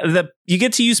fun. You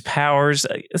get to use powers.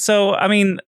 So, I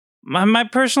mean, my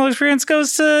personal experience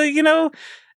goes to,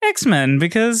 X-Men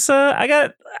because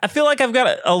I feel like I've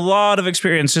got a lot of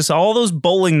experience, just all those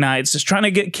bowling nights, just trying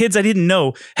to get kids I didn't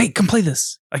know. Hey, come play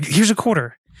this. Here's a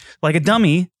quarter. Like a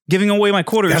dummy, giving away my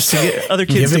quarters to get other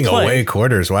kids to play. Giving away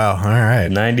quarters. Wow. All right.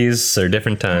 90s are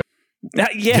different time.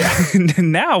 Yeah.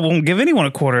 Now I won't give anyone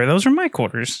a quarter. Those are my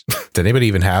quarters. Did anybody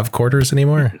even have quarters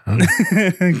anymore?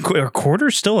 Are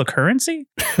quarters still a currency?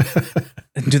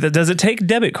 Does it take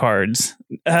debit cards?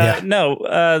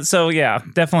 No. So yeah,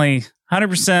 definitely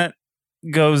 100%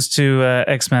 goes to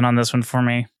X-Men on this one for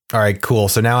me. All right, cool.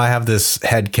 So now I have this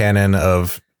headcanon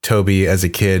of Toby as a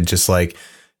kid, just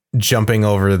jumping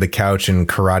over the couch and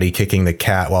karate kicking the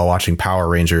cat while watching Power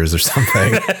Rangers or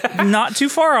something. Not too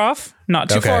far off.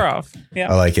 Far off.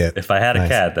 Yeah. I like it. If I had a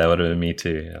cat, that would have been me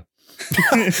too. Yeah.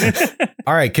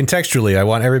 All right. Contextually, I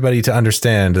want everybody to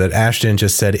understand that Ashton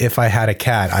just said, if I had a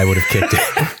cat, I would have kicked it.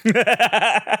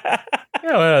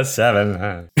 Yeah, well, I was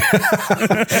 7.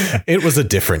 It was a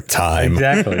different time.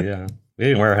 Exactly. Yeah. We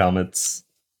didn't wear helmets.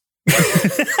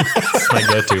 That's my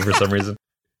go-to for some reason.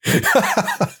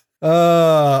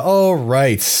 All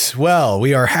right. Well,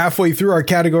 we are halfway through our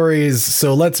categories,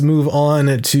 so let's move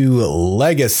on to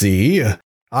Legacy.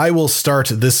 I will start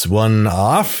this one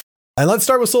off. And let's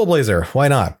start with Soul Blazer. Why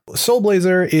not? Soul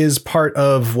Blazer is part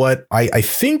of what I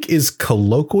think is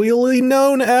colloquially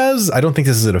known as, I don't think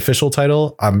this is an official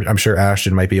title. I'm sure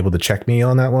Ashton might be able to check me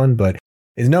on that one, but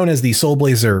it's known as the Soul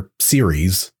Blazer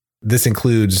series. This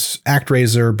includes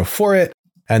ActRaiser before it,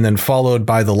 and then followed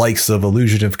by the likes of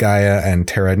Illusion of Gaia and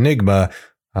Terra Enigma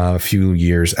a few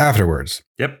years afterwards.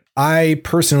 Yep. I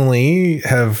personally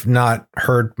have not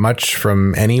heard much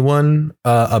from anyone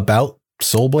about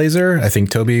Soul Blazer. I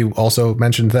think Toby also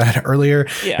mentioned that earlier.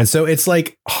 Yeah. And so it's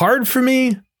like hard for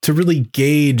me to really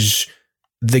gauge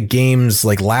the game's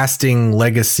like lasting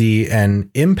legacy and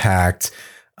impact.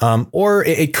 Or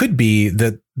it could be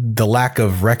that the lack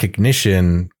of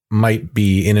recognition might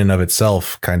be in and of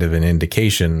itself kind of an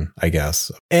indication, I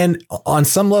guess. And on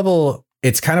some level,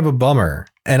 it's kind of a bummer.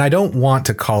 And I don't want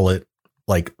to call it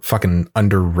like fucking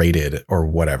underrated or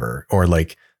whatever, or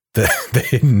like the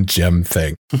hidden gem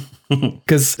thing.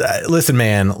 Because listen,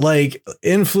 man, like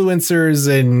influencers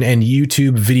and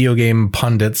YouTube video game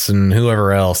pundits and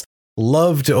whoever else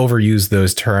love to overuse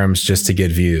those terms just to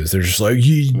get views. They're just like,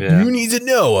 you need to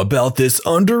know about this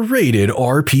underrated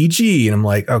RPG. And I'm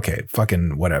like, okay,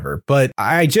 fucking whatever. But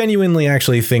I genuinely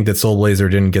actually think that Soul Blazer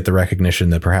didn't get the recognition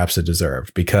that perhaps it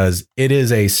deserved, because it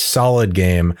is a solid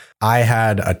game. I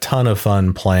had a ton of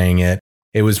fun playing it.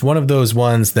 It was one of those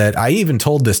ones that I even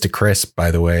told this to Chris,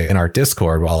 by the way, in our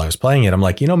Discord while I was playing it. I'm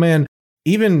like, man,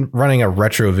 even running a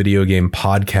retro video game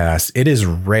podcast, it is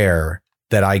rare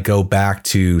that I go back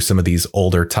to some of these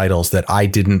older titles that I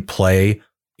didn't play,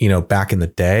 back in the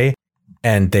day,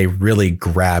 and they really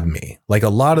grab me. Like a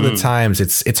lot of the times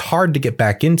it's hard to get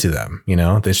back into them,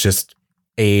 it's just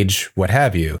age, what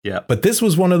have you. Yeah. But this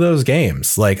was one of those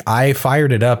games. Like I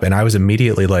fired it up and I was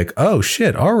immediately like, oh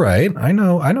shit. All right. I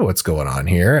know what's going on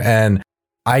here. And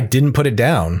I didn't put it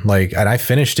down. And I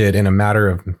finished it in a matter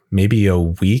of maybe a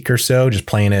week or so, just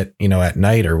playing it, at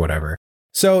night or whatever.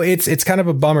 So it's kind of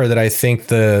a bummer that I think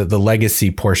the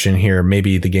legacy portion here,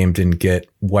 maybe the game didn't get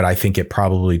what I think it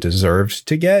probably deserved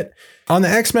to get. On the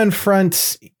X-Men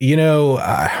front,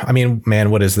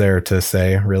 man, what is there to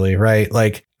say, really, right?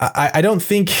 Like, I don't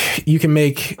think you can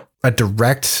make a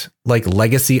direct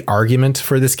legacy argument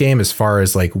for this game as far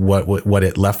as what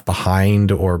it left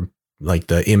behind, or like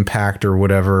the impact or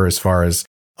whatever, as far as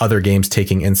other games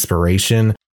taking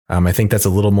inspiration. I think that's a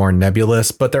little more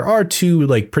nebulous, but there are two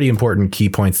pretty important key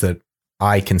points that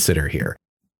I consider here.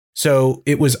 So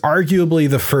it was arguably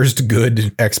the first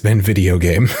good X-Men video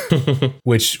game,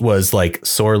 which was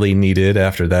sorely needed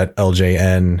after that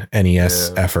LJN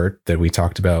NES effort that we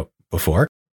talked about before.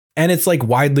 And it's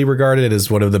widely regarded as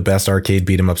one of the best arcade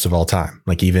beat 'em ups of all time,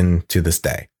 even to this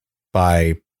day,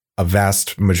 by a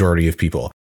vast majority of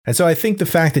people. And so I think the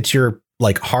fact that you're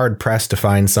hard pressed to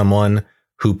find someone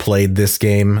who played this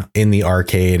game in the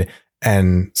arcade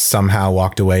and somehow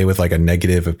walked away with a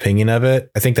negative opinion of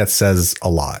it, I think that says a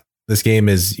lot. This game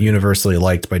is universally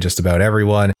liked by just about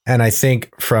everyone. And I think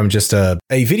from just a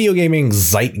video gaming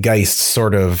zeitgeist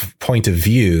sort of point of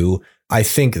view, I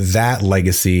think that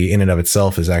legacy in and of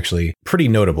itself is actually pretty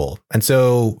notable. And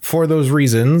so for those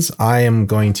reasons, I am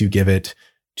going to give it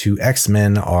to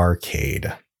X-Men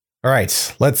Arcade. All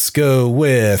right, let's go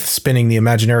with spinning the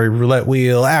imaginary roulette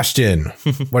wheel. Ashton,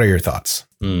 what are your thoughts?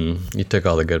 You took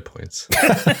all the good points.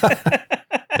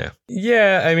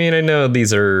 Yeah, I mean, I know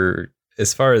these are,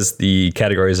 as far as the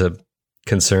categories are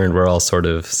concerned, we're all sort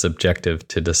of subjective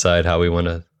to decide how we want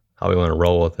to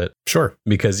roll with it. Sure.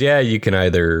 Because, you can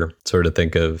either sort of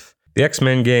think of the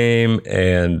X-Men game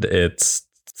and its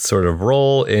sort of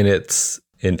role in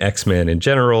X-Men in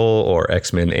general, or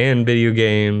X-Men and video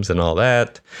games and all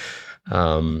that.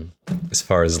 As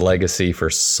far as legacy for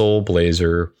Soul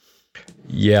Blazer,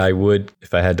 I would,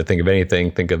 if I had to think of anything,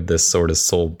 think of this sort of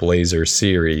Soul Blazer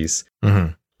series.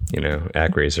 Mm-hmm.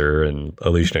 ActRaiser and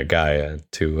Illusion of Gaia,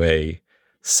 to a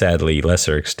sadly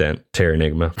lesser extent, Terra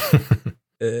Enigma.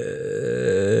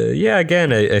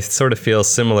 Again, I sort of feel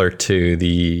similar to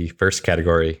the first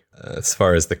category. As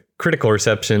far as the critical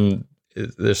reception,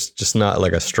 there's just not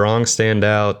a strong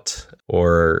standout,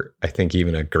 or I think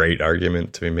even a great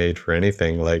argument to be made for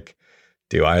anything.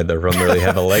 Do either of them really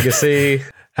have a legacy?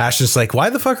 Ash is why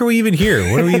the fuck are we even here?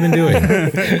 What are we even doing?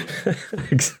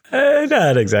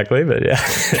 Not exactly, but yeah.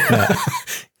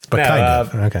 But kind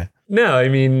of. Okay. No, I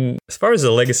mean, as far as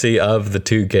the legacy of the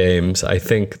two games, I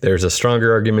think there's a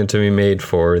stronger argument to be made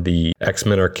for the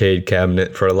X-Men arcade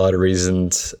cabinet for a lot of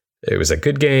reasons. it was a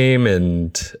good game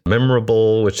and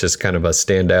memorable, which is kind of a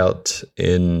standout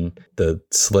in the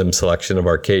slim selection of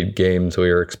arcade games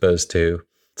we were exposed to.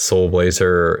 Soul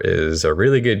Blazer is a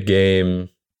really good game,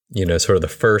 sort of the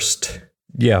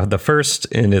first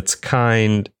in its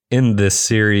kind in this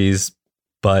series,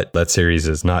 but that series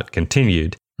is not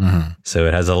continued. Mm-hmm. So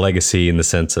it has a legacy in the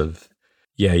sense of,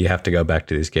 you have to go back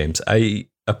to these games. I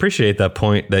appreciate that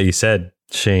point that you said,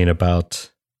 Shane,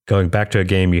 about going back to a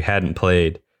game you hadn't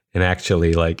played and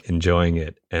actually like enjoying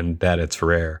it, and that it's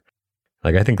rare.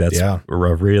 Like, I think that's a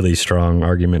really strong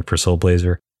argument for Soul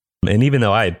Blazer. And even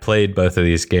though I had played both of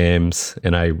these games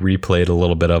and I replayed a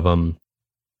little bit of them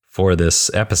for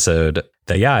this episode,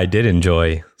 that I did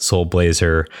enjoy Soul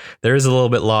Blazer. There is a little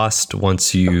bit lost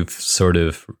once you've sort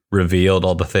of revealed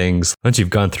all the things. Once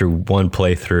you've gone through one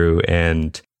playthrough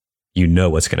and you know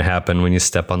what's going to happen when you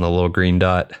step on the little green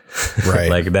dot. Right.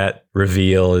 Like, that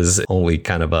reveal is only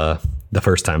kind of the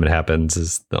first time it happens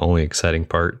is the only exciting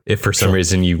part. If for some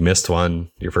reason you missed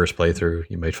your first playthrough,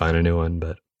 you might find a new one,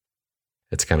 but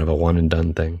it's kind of a one and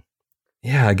done thing.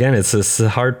 Yeah, again, it's a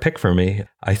hard pick for me.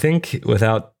 I think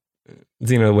without,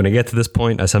 when I get to this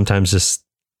point, I sometimes just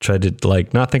try to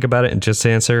not think about it and just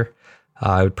answer.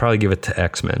 I would probably give it to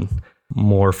X-Men,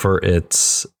 more for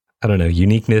its,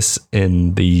 uniqueness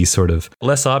in the sort of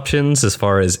less options as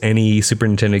far as any Super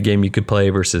Nintendo game you could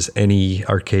play versus any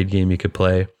arcade game you could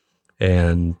play,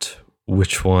 and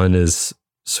which one is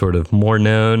sort of more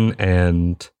known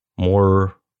and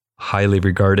more highly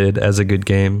regarded as a good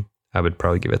game. I would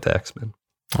probably give it to X-Men.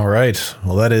 All right.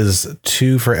 Well, that is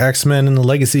 2 for X-Men in the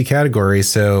legacy category.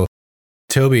 So,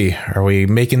 Toby, are we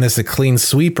making this a clean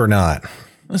sweep or not?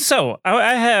 So,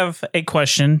 I have a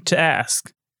question to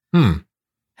ask.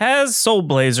 Has Soul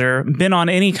Blazer been on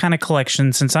any kind of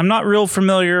collection? Since I'm not real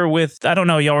familiar with, I don't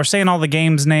know, y'all were saying all the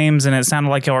games names and it sounded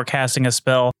like y'all were casting a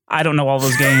spell. I don't know all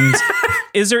those games.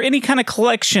 Is there any kind of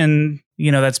collection,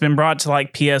 that's been brought to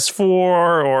like PS4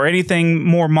 or anything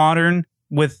more modern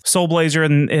with Soul Blazer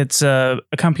and its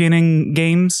accompanying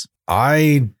games?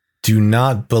 I do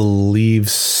not believe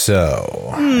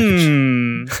so.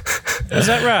 Is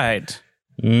that right?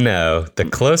 No,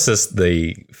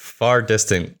 the far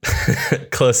distant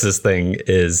closest thing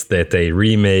is that they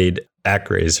remade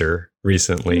ActRaiser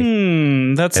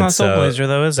recently. That's not Soul Blazer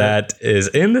though, is it? That is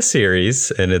in the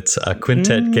series, and it's a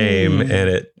quintet game, and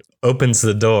it opens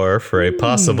the door for a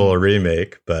possible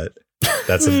remake, but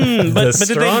that's the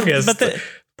strongest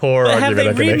poor argument.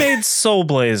 Have they remade Soul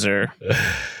Blazer?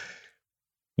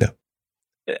 No.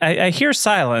 I hear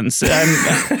silence.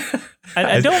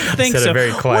 I don't think so. A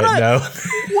very quiet no.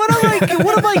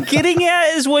 What am I getting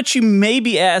at is what you may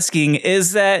be asking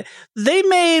is that they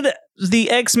made the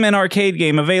X-Men arcade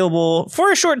game available for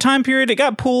a short time period. It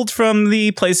got pulled from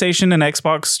the PlayStation and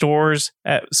Xbox stores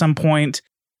at some point.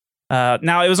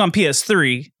 Now it was on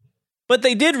PS3, but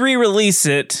they did re-release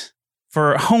it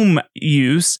for home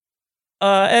use.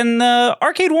 And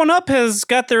Arcade 1-Up has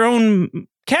got their own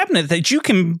cabinet that you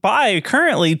can buy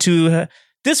currently to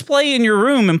display in your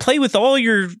room and play with all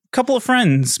your couple of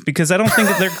friends, because I don't think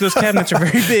that those cabinets are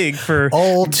very big for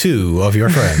all 2 of your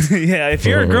friends. Yeah, if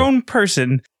you're a grown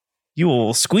person, you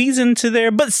will squeeze into there.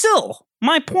 But still,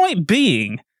 my point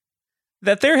being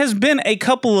that there has been a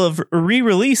couple of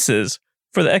re-releases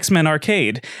for the X-Men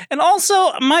arcade. And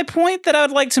also, my point that I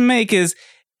would like to make is,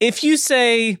 if you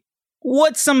say,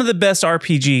 what's some of the best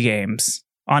RPG games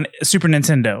on Super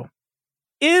Nintendo?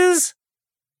 Is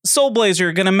Soul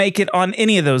Blazer going to make it on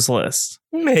any of those lists?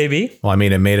 Maybe. Well, I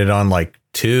mean, it made it on like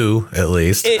 2 at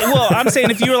least. I'm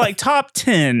saying if you were like top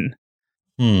 10.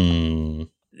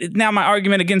 Now, my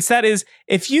argument against that is,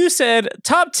 if you said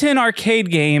top 10 arcade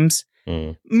games,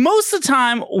 most of the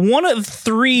time, one of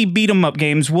 3 beat 'em up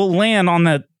games will land on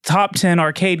the top 10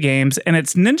 arcade games, and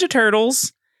it's Ninja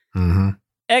Turtles,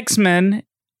 X-Men,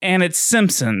 and it's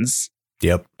Simpsons.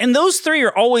 Yep. And those 3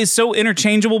 are always so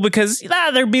interchangeable because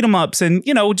they're beat 'em ups. And,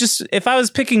 just if I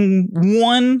was picking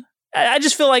one, I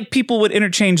just feel like people would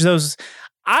interchange those.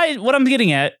 What I'm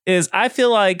getting at is I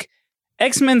feel like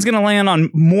X-Men's going to land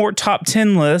on more top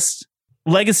 10 lists,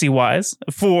 legacy-wise,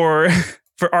 for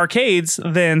arcades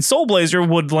than Soul Blazer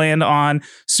would land on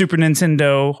Super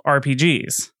Nintendo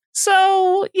RPGs.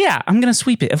 So, yeah, I'm going to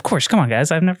sweep it. Of course. Come on,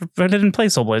 guys. I didn't play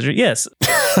Soul Blazer. Yes.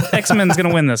 X-Men's going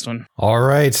to win this one. All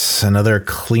right. Another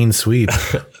clean sweep.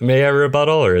 May I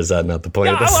rebuttal, or is that not the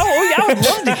point of this? I would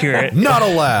love to hear it. Not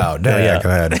allowed. No, yeah, go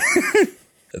ahead.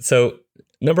 So,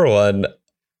 number 1,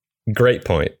 great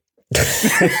point.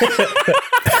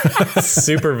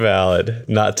 Super valid.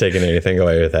 Not taking anything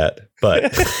away with that.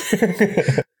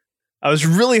 But I was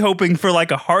really hoping for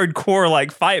like a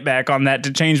hardcore fight back on that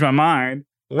to change my mind.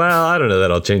 Well, I don't know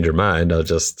that I'll change your mind. I'll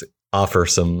just offer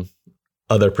some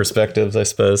other perspectives, I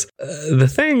suppose. The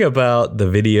thing about the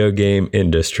video game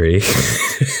industry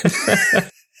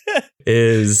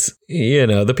is,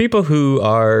 the people who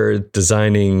are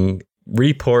designing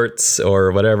reports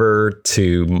or whatever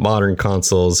to modern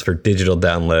consoles for digital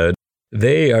download,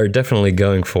 they are definitely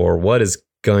going for what is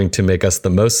going to make us the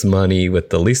most money with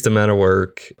the least amount of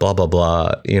work, blah, blah,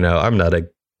 blah. I'm not a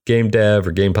game dev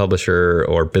or game publisher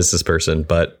or business person,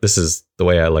 but this is the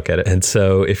way I look at it. And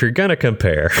so if you're going to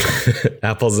compare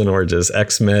apples and oranges,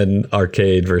 X-Men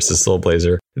Arcade versus Soul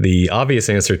Blazer, the obvious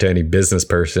answer to any business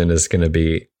person is going to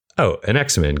be, an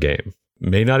X-Men game.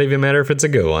 May not even matter if it's a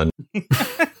good one.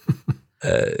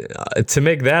 To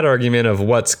make that argument of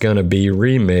what's going to be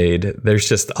remade, there's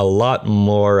just a lot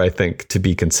more, I think, to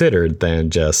be considered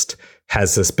than just,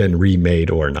 has this been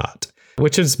remade or not?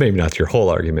 Which is maybe not your whole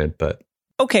argument, but...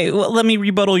 Okay, well, let me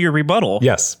rebuttal your rebuttal.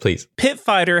 Yes, please. Pit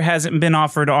Fighter hasn't been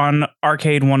offered on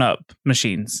arcade 1-up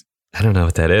machines. I don't know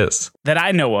what that is. That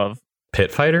I know of.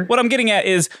 Pit Fighter? What I'm getting at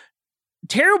is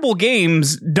terrible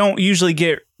games don't usually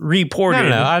get reported.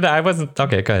 No, I wasn't...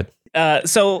 Okay, go ahead.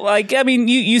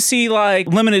 You see like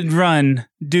Limited Run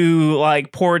do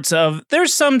like ports of...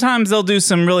 There's sometimes they'll do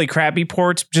some really crappy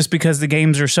ports just because the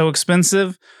games are so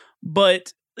expensive,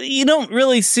 but you don't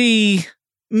really see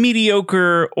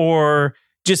mediocre or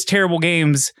just terrible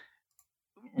games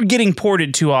getting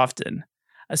ported too often.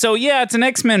 So yeah, it's an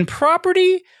X-Men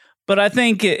property, but I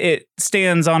think it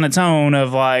stands on its own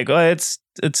of like,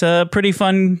 it's a pretty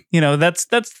fun, that's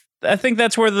I think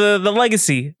that's where the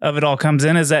legacy of it all comes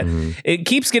in, is that it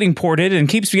keeps getting ported and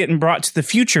keeps getting brought to the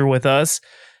future with us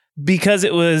because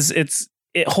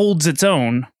it holds its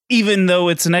own, even though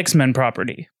it's an X-Men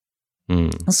property.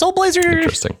 Soul Blazer,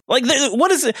 interesting. Like, what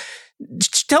is it?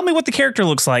 Tell me what the character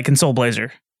looks like in Soul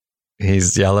Blazer.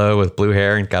 He's yellow with blue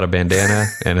hair and got a bandana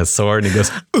and a sword, and he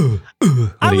goes,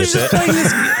 I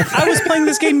was playing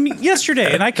this game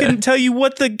yesterday, and I couldn't tell you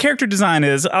what the character design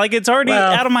is. Like, it's already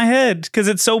out of my head because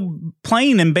it's so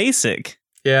plain and basic.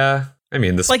 Yeah, I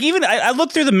mean, this. Like, even I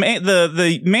looked through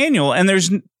the manual,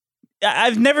 and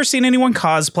I've never seen anyone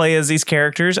cosplay as these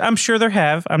characters. I'm sure there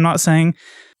have. I'm not saying,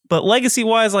 but legacy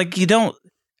wise, like, I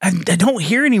don't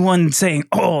hear anyone saying,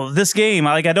 "Oh, this game."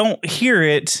 Like, I don't hear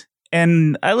it.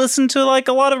 And I listen to like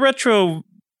a lot of retro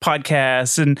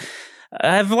podcasts, and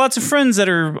I have lots of friends that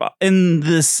are in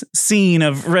this scene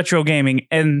of retro gaming.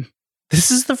 And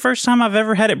this is the first time I've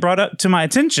ever had it brought up to my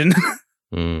attention.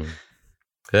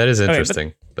 That is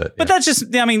interesting. Okay, but that's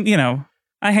just, I mean,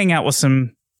 I hang out with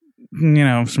some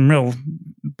real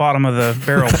bottom of the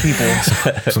barrel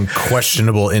people. Some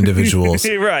questionable individuals.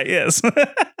 Right. Yes.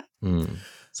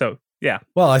 So, yeah.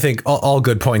 Well, I think all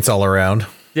good points all around.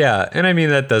 Yeah, and I mean,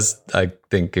 that does, I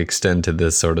think, extend to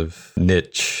this sort of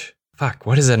niche. Fuck,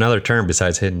 what is another term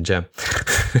besides hidden gem?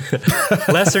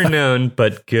 Lesser known,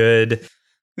 but good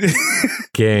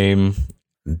game.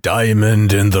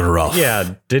 Diamond in the rough.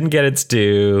 Yeah, didn't get its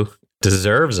due.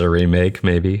 Deserves a remake,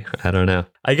 maybe. I don't know.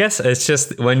 I guess it's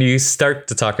just when you start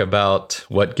to talk about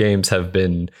what games have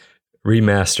been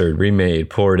remastered, remade,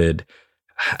 ported,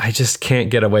 I just can't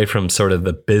get away from sort of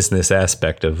the business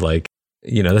aspect of like,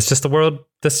 that's just the world.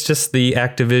 That's just the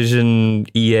Activision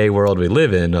EA world we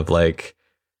live in, of like,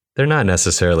 they're not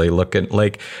necessarily looking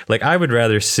like I would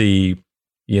rather see,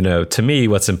 to me,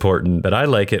 what's important, that I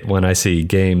like it when I see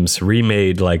games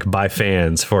remade like by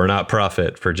fans for not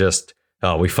profit, for just,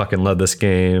 we fucking love this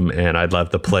game and I'd love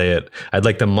to play it. I'd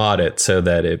like to mod it so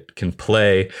that it can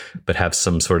play, but have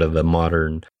some sort of the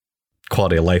modern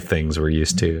quality of life things we're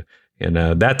used to.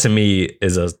 That to me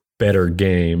is a better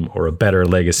game or a better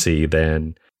legacy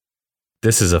than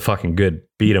this is a fucking good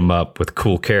beat 'em up with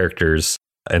cool characters.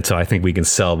 And so I think we can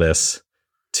sell this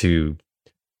to,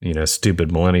 stupid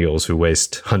millennials who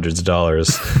waste hundreds of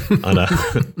dollars on a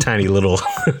tiny little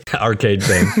arcade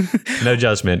thing. No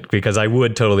judgment, because I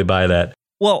would totally buy that.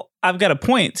 Well, I've got a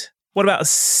point. What about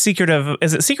Secret of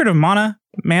Mana,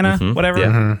 whatever? Yeah.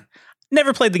 Mm-hmm.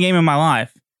 Never played the game in my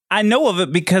life. I know of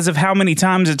it because of how many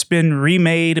times it's been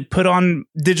remade, put on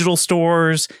digital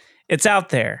stores. It's out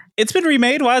there. It's been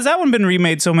remade. Why has that one been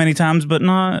remade so many times, but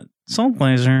not Soul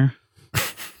Blazer?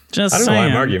 Just I don't know why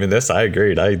I'm arguing this. I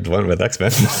agreed. I went with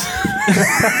X-Men.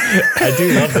 I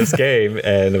do love this game,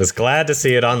 and I was glad to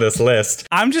see it on this list.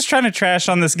 I'm just trying to trash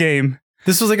on this game.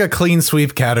 This was like a clean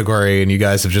sweep category, and you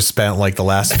guys have just spent like the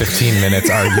last 15 minutes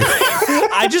arguing.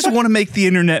 I just want to make the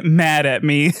internet mad at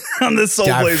me on this Soul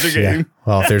Blazer game. Yeah.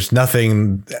 Well, if there's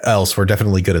nothing else, we're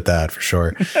definitely good at that for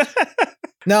sure.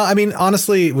 No, I mean,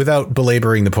 honestly, without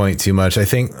belaboring the point too much, I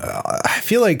think I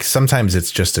feel like sometimes it's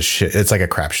just it's like a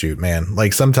crapshoot, man.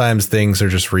 Like sometimes things are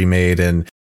just remade and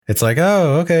It's like,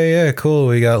 oh, okay, yeah, cool.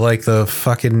 We got like the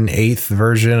fucking 8th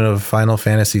version of Final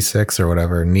Fantasy VI or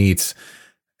whatever. Neat.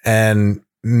 And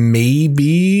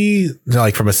maybe,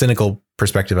 like from a cynical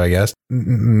perspective, I guess,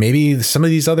 maybe some of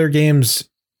these other games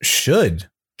should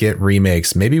get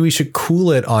remakes. Maybe we should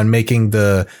cool it on making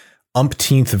the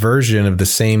umpteenth version of the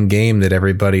same game that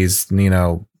everybody's,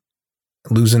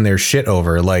 losing their shit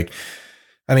over. Like,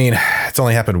 I mean, it's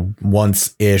only happened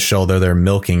once ish, although they're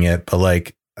milking it. But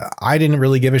like, I didn't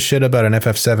really give a shit about an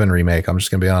FF7 remake. I'm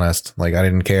just gonna be honest. Like, I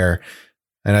didn't care.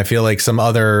 And I feel like some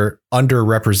other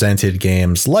underrepresented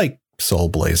games like Soul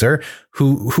Blazer,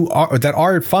 who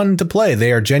are fun to play,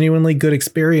 they are genuinely good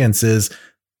experiences,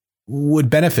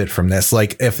 would benefit from this.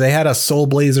 Like if they had a Soul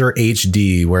Blazer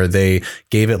HD where they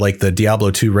gave it like the Diablo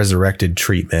 2 Resurrected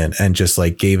treatment and just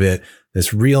like gave it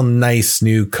this real nice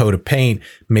new coat of paint,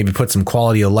 maybe put some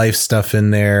quality of life stuff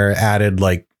in there, added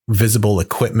like visible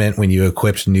equipment when you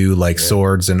equipped new like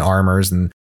swords and armors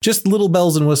and just little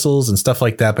bells and whistles and stuff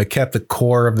like that, but kept the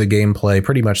core of the gameplay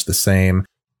pretty much the same.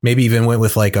 Maybe even went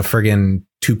with like a friggin'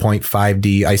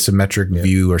 2.5D isometric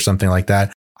view or something like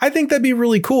that. I think that'd be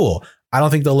really cool. I don't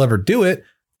think they'll ever do it,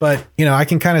 but I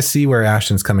can kind of see where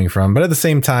Ashton's coming from. But at the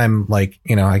same time, like,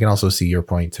 I can also see your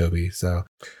point, Toby. So,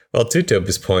 well, to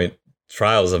Toby's point,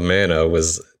 Trials of Mana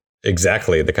was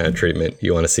exactly the kind of treatment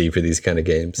you want to see for these kind of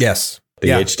games. Yes. The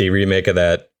HD remake of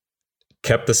that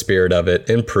kept the spirit of it,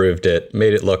 improved it,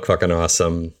 made it look fucking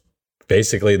awesome.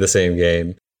 Basically the same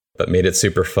game, but made it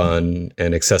super fun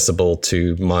and accessible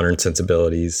to modern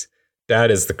sensibilities.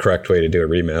 That is the correct way to do a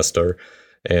remaster.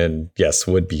 And yes,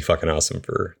 would be fucking awesome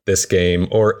for this game.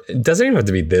 Or it doesn't even have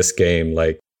to be this game.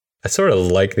 Like, I sort of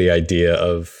like the idea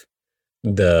of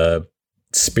the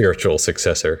spiritual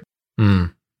successor.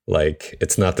 Like,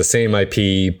 it's not the same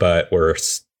IP, but we're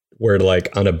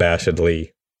like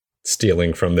unabashedly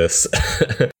stealing from this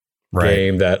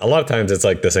game that a lot of times it's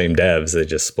like the same devs. They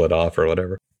just split off or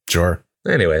whatever. Sure.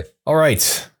 Anyway. All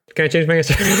right. Can I change my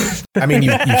answer? I mean, you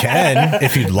can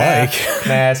if you'd like.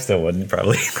 Nah, I still wouldn't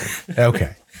probably.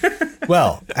 Okay.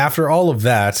 Well, after all of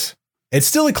that, it's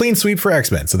still a clean sweep for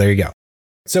X-Men. So there you go.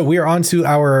 So we are on to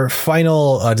our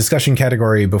final discussion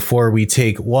category before we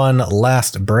take one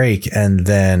last break and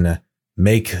then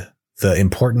make the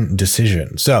important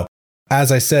decision. So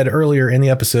as I said earlier in the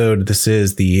episode, this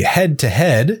is the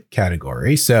head-to-head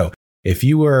category. So if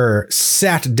you were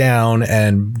sat down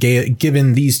and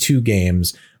given these two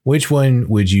games, which one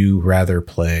would you rather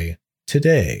play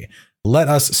today? Let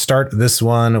us start this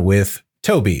one with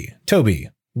Toby. Toby,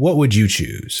 what would you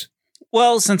choose?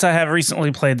 Well, since I have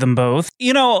recently played them both,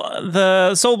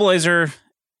 the Soul Blazer,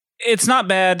 it's not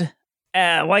bad.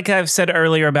 Like I've said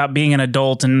earlier about being an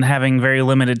adult and having very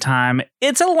limited time,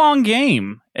 it's a long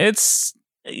game.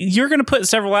 You're going to put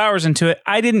several hours into it.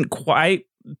 I didn't quite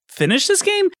finish this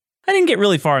game. I didn't get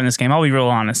really far in this game. I'll be real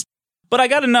honest. But I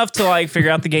got enough to like figure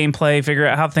out the gameplay, figure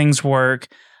out how things work.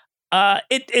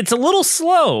 It's a little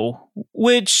slow,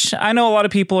 which I know a lot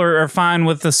of people are fine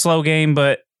with the slow game,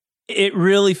 but it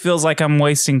really feels like I'm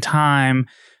wasting time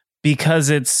because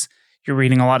you're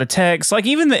reading a lot of text. Like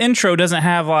even the intro doesn't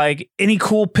have like any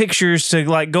cool pictures to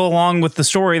like go along with the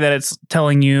story that it's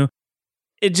telling you.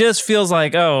 It just feels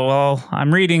like, oh, well,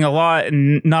 I'm reading a lot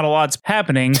and not a lot's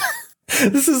happening.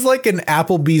 This is like an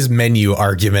Applebee's menu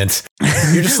argument.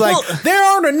 You're just like, there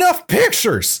aren't enough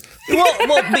pictures. But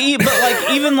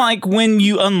like even like when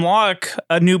you unlock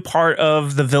a new part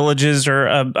of the villages or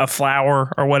a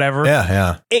flower or whatever,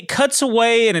 it cuts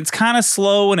away and it's kind of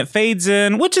slow and it fades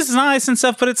in, which is nice and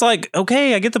stuff. But it's like,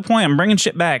 okay, I get the point. I'm bringing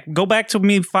shit back. Go back to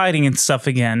me fighting and stuff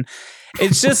again.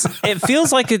 It's just, it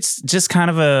feels like it's just kind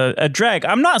of a drag.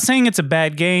 I'm not saying it's a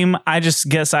bad game. I just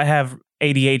guess I have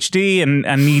ADHD and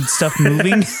I need stuff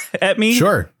moving at me.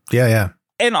 Sure. Yeah.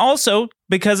 And also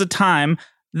because of time,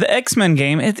 the X-Men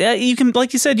game, you can,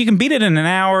 like you said, you can beat it in an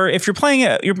hour. If you're playing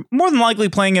it, you're more than likely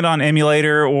playing it on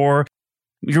emulator or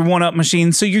your one-up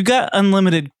machine. So you got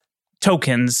unlimited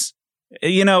tokens,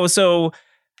 so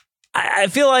I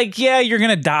feel like, you're going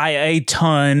to die a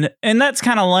ton and that's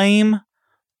kind of lame.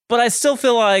 But I still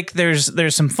feel like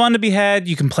there's some fun to be had.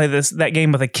 You can play that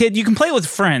game with a kid. You can play it with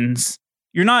friends.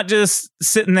 You're not just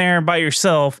sitting there by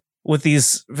yourself with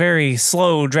these very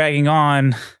slow, dragging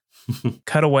on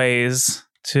cutaways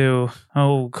to,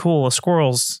 oh, cool, a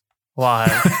squirrel's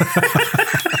alive.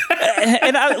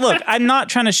 And I'm not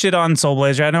trying to shit on Soul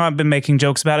Blazer. I know I've been making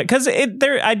jokes about it because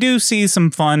I do see some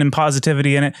fun and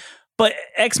positivity in it. But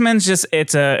X-Men's just,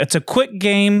 it's a quick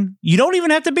game. You don't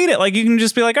even have to beat it. Like you can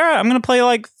just be like, all right, I'm going to play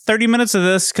like 30 minutes of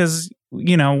this because,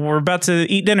 we're about to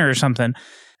eat dinner or something.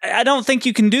 I don't think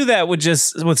you can do that with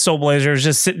Soul Blazers.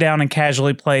 Just sit down and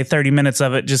casually play 30 minutes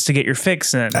of it just to get your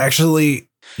fix in. Actually,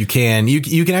 you can. You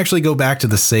can actually go back to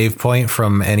the save point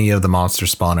from any of the monster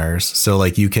spawners. So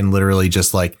like you can literally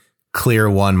just like clear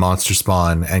one monster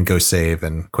spawn and go save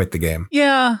and quit the game.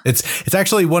 Yeah. It's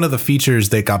actually one of the features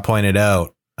that got pointed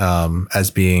out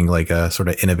as being like a sort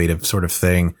of innovative sort of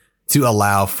thing to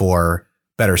allow for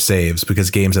better saves, because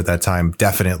games at that time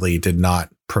definitely did not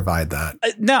provide that.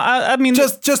 No, I mean,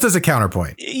 just as a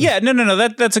counterpoint. Yeah, no.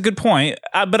 That's a good point.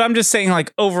 But I'm just saying,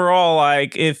 like, overall,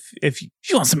 like, if you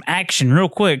want some action real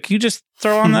quick, you just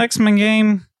throw on the X-Men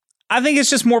game. I think it's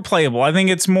just more playable. I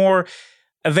think it's more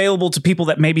available to people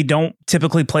that maybe don't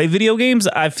typically play video games.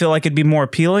 I feel like it'd be more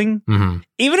appealing. Mm-hmm.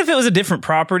 Even if it was a different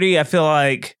property, I feel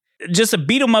like just a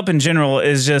beat 'em up in general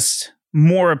is just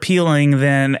more appealing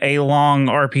than a long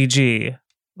RPG.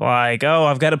 Like, oh,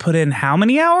 I've got to put in how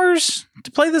many hours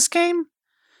to play this game?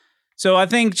 So I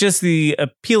think just the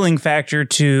appealing factor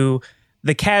to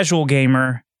the casual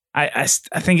gamer, I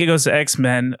think it goes to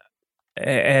X-Men.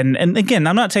 And again,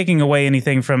 I'm not taking away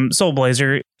anything from Soul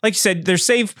Blazer. Like you said, there's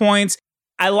save points.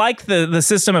 I like the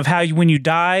system of how when you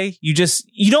die, you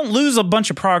don't lose a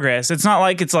bunch of progress. It's not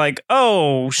like it's like,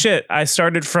 oh shit, I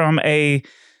started from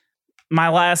my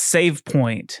last save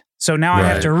point. So now I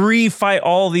have to refight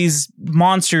all these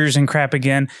monsters and crap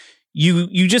again.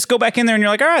 You just go back in there and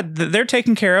you're like, all right, they're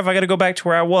taken care of. I got to go back to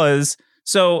where I was.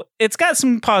 So it's got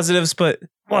some positives, but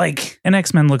like an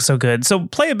X-Men looks so good. So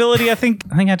playability, I think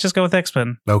I'd just go with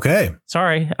X-Men. Okay.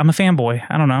 Sorry, I'm a fanboy.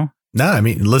 I don't know. No, I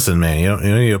mean, listen, man, you don't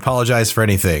need to apologize for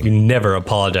anything. You never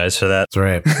apologize for that. That's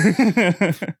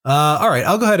right. All right,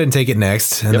 I'll go ahead and take it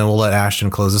next, and then we'll let Ashton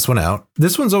close this one out.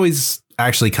 This one's always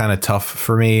actually kind of tough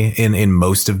for me in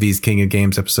most of these King of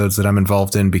Games episodes that I'm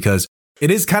involved in, because it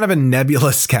is kind of a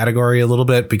nebulous category a little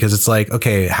bit, because it's like,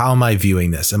 okay, how am I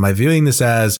viewing this? Am I viewing this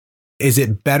as, is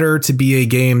it better to be a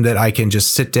game that I can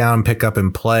just sit down, pick up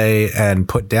and play and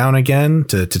put down again,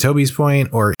 to Toby's point?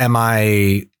 Or am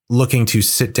I looking to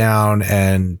sit down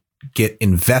and get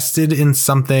invested in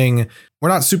something? We're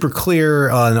not super clear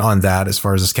on that as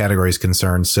far as this category is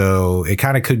concerned. So it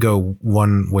kind of could go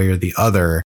one way or the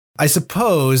other. I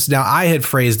suppose now I had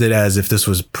phrased it as if this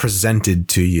was presented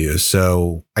to you.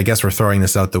 So I guess we're throwing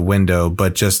this out the window,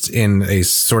 but just in a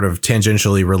sort of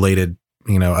tangentially related,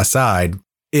 aside,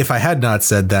 if I had not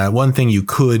said that, one thing you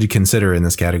could consider in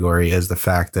this category is the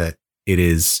fact that it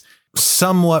is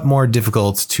somewhat more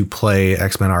difficult to play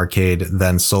X-Men Arcade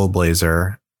than Soul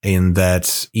Blazer, in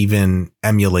that even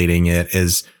emulating it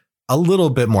is a little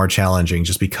bit more challenging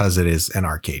just because it is an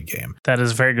arcade game. That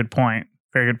is a very good point.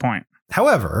 Very good point.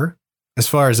 However, as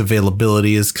far as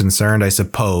availability is concerned, I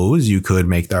suppose you could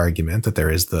make the argument that there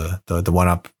is the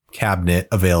 1-up cabinet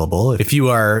available if you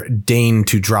are deigned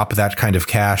to drop that kind of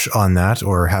cash on that,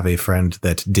 or have a friend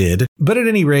that did. But at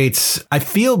any rate, I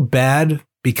feel bad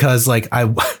because like I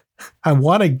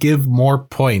want to give more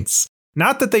points.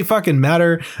 Not that they fucking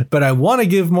matter, but I want to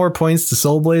give more points to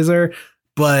Soul Blazer.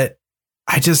 But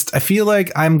I feel like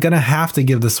I'm going to have to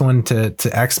give this one to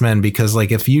X-Men, because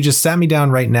like if you just sat me down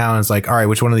right now and it's like, all right,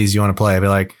 which one of these do you want to play? I'd be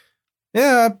like,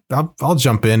 yeah, I'll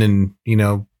jump in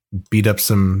and, beat up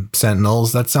some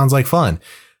Sentinels. That sounds like fun.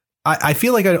 I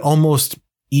feel like I'd almost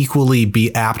equally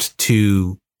be apt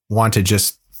to want to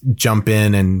just jump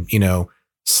in and,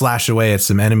 slash away at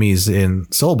some enemies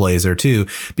in Soul Blazer too,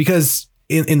 because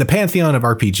in the pantheon of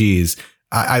RPGs,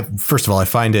 I first of all, I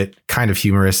find it kind of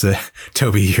humorous that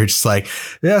Toby, you're just like,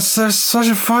 yes, that's such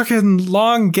a fucking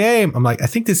long game. I'm like, I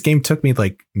think this game took me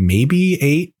like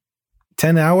maybe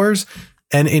 8-10 hours.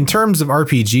 And in terms of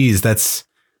RPGs, that's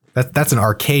an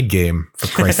arcade game, for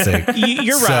Christ's sake.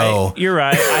 You're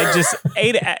right. I just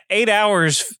 8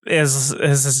 hours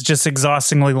is just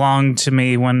exhaustingly long to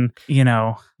me when,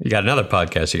 You got another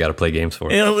podcast you got to play games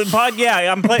for.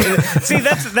 I'm playing. See,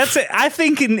 that's it. I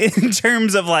think in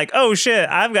terms of like, oh shit,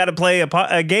 I've got to play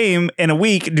a game in a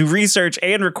week, do research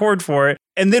and record for it,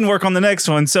 and then work on the next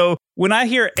one. So when I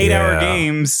hear 8-hour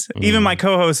games, even my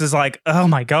co-host is like, oh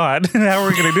my God, how are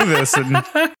we going to do this? And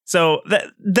so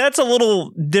that's a little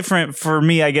different for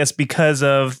me, I guess, because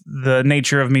of the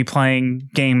nature of me playing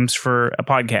games for a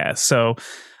podcast. So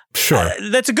sure,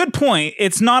 that's a good point.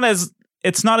 It's not as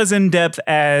in depth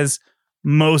as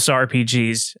most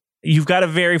RPGs. You've got a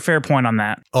very fair point on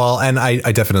that. Well, and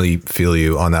I definitely feel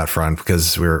you on that front,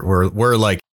 because we're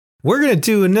like, we're going to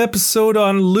do an episode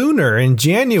on Lunar in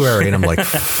January. And I'm like,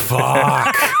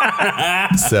 fuck.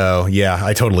 So, yeah,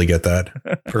 I totally get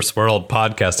that. First world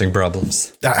podcasting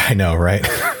problems. I know, right?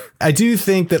 I do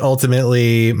think that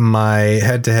ultimately my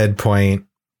head-to-head point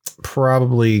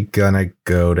probably gonna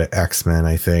go to X-Men,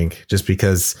 I think, just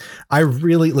because I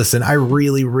really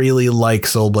like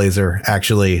Soul Blazer,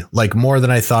 actually, like more than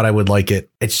I thought I would like it.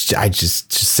 I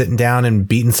just sitting down and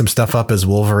beating some stuff up as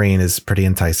Wolverine is pretty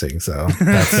enticing. So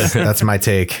that's my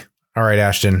take. All right,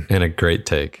 Ashton. And a great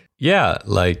take. Yeah,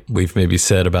 like we've maybe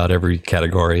said about every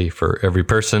category for every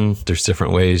person, there's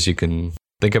different ways you can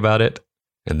think about it.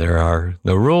 And there are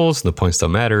no rules, the points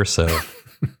don't matter. So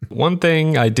one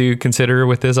thing I do consider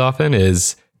with this often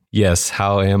is, yes,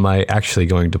 how am I actually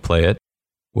going to play it?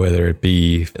 Whether it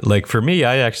be, like for me,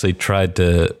 I actually tried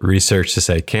to research to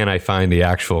say, can I find the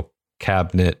actual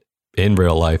cabinet in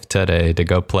real life today to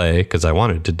go play? Because I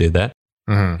wanted to do that.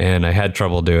 Mm-hmm. And I had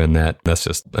trouble doing that. That's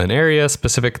just an area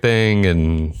specific thing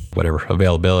and whatever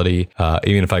availability.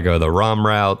 Even if I go the ROM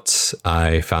route,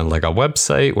 I found like a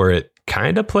website where it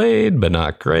kind of played, but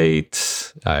not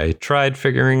great. I tried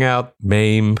figuring out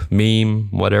meme,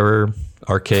 whatever,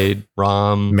 arcade,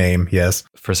 ROM. Meme, yes.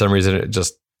 For some reason, it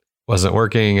just wasn't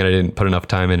working and I didn't put enough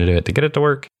time into it to get it to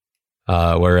work.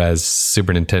 Whereas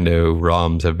Super Nintendo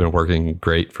ROMs have been working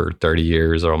great for 30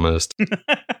 years almost.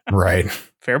 Right.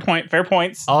 Fair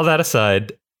points. All that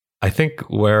aside, I think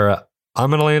where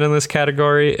I'm going to land in this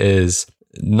category is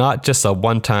not just a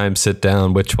one-time sit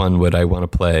down, which one would I want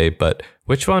to play, but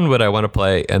which one would I want to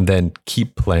play and then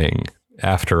keep playing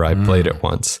after I played it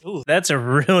once. Ooh, that's a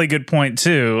really good point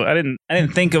too. I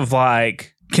didn't think of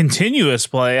like continuous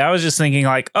play. I was just thinking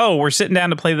like, oh, we're sitting down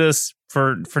to play this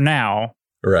for now.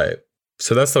 Right.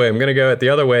 So that's the way I'm going to go. The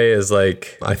other way is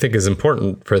like, I think is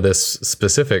important for this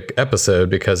specific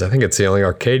episode because I think it's the only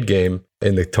arcade game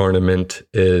in the tournament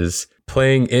is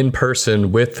playing in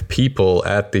person with people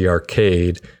at the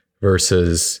arcade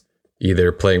versus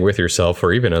either playing with yourself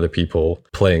or even other people.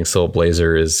 Playing Soul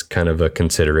Blazer is kind of a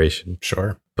consideration.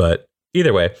 Sure. But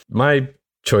either way, my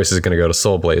choice is going to go to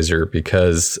Soul Blazer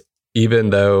because even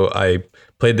though I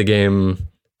played the game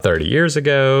 30 years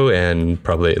ago and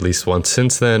probably at least once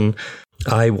since then,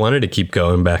 I wanted to keep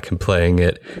going back and playing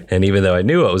it. And even though I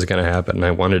knew what was going to happen, I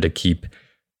wanted to keep,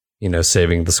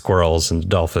 saving the squirrels and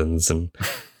dolphins and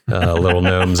little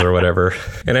gnomes or whatever.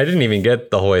 And I didn't even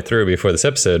get the whole way through before this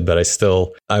episode, but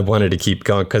I wanted to keep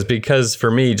going because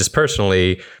for me, just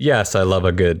personally, yes, I love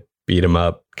a good beat 'em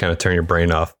up, kind of turn your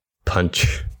brain off,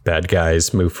 punch bad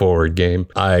guys, move forward game.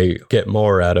 I get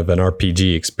more out of an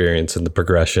RPG experience and the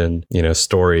progression,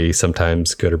 story,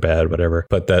 sometimes good or bad, whatever.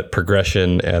 But that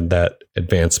progression and that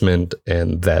advancement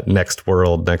and that next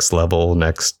world, next level,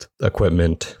 next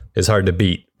equipment is hard to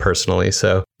beat personally.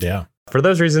 So yeah. For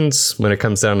those reasons, when it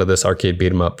comes down to this arcade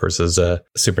beat 'em up versus a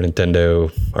Super Nintendo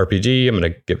RPG, I'm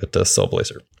going to give it to Soul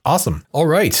Blazer. Awesome. All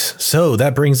right. So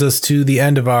that brings us to the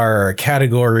end of our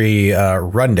category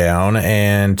rundown.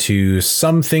 And to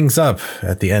sum things up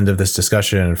at the end of this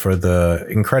discussion for the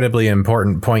incredibly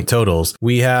important point totals,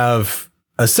 we have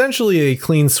essentially a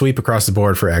clean sweep across the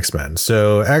board for X-Men.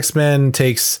 So X-Men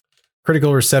takes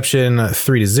critical reception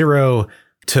 3-0.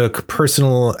 Took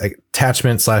personal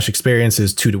attachment /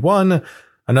 experiences 2-1,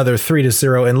 another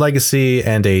 3-0 in legacy,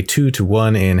 and a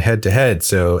 2-1 in head-to-head.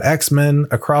 So X-Men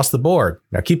across the board.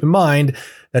 Now keep in mind,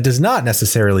 that does not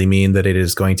necessarily mean that it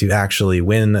is going to actually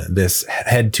win this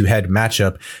head-to-head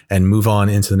matchup and move on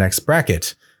into the next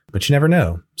bracket, but you never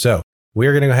know. So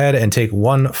we're going to go ahead and take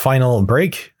one final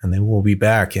break, and then we'll be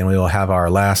back and we will have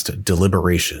our last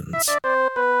deliberations.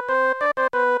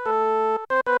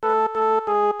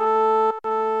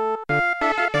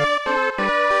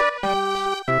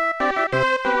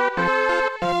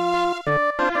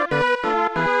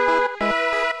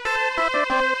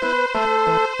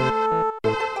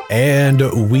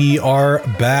 And we are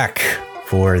back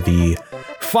for the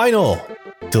final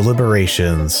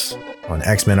deliberations on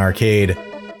X-Men Arcade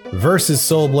versus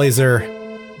Soul Blazer.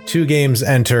 2 games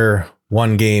enter,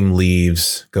 1 game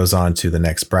leaves, goes on to the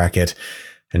next bracket.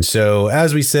 And so,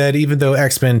 as we said, even though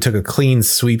X-Men took a clean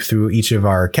sweep through each of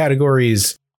our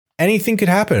categories, anything could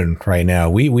happen right now.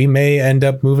 We may end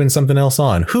up moving something else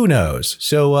on. Who knows?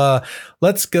 So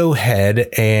let's go ahead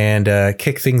and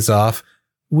kick things off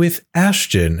with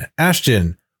Ashton.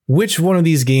 Ashton, which one of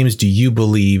these games do you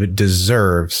believe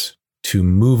deserves to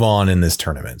move on in this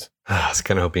tournament? I was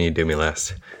kind of hoping you'd do me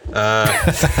last.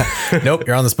 Nope,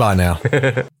 you're on the spot now.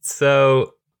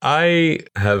 So I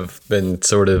have been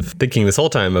sort of thinking this whole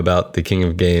time about the King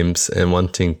of Games and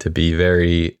wanting to be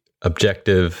very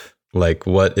objective, like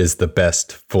what is the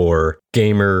best for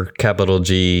gamer, capital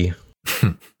G,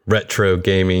 retro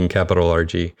gaming, capital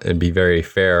RG, and be very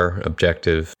fair,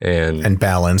 objective, and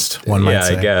balanced, one might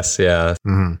say. Yeah, I guess, yeah.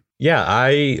 Mm-hmm. Yeah,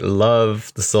 I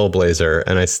love the Soul Blazer,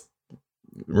 and I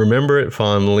remember it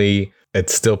fondly.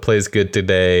 It still plays good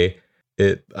today.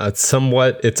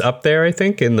 It's up there, I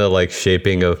think, in the like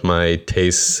shaping of my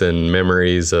tastes and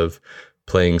memories of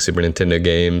playing Super Nintendo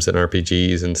games and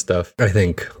RPGs and stuff. I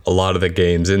think a lot of the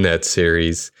games in that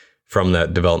series from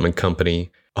that development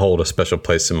company hold a special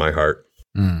place in my heart.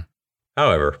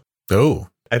 However,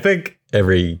 I think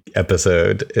every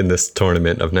episode in this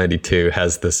tournament of 92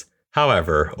 has this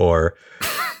however, or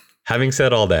having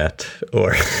said all that,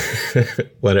 or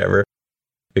whatever,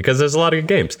 because there's a lot of good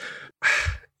games.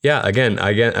 Yeah, again,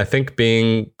 I think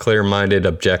being clear-minded,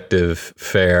 objective,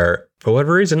 fair, for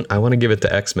whatever reason, I want to give it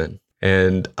to X-Men.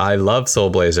 And I love Soul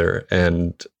Blazer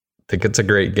and think it's a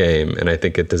great game, and I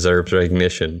think it deserves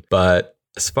recognition. But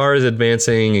as far as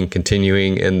advancing and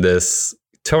continuing in this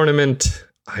tournament,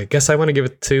 I guess I want to give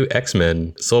it to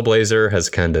X-Men. Soul Blazer has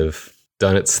kind of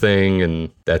done its thing, and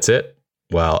that's it.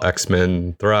 While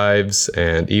X-Men thrives,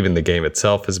 and even the game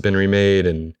itself has been remade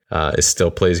and it still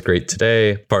plays great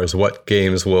today. As far as what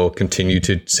games will continue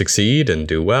to succeed and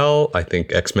do well, I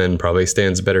think X-Men probably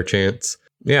stands a better chance.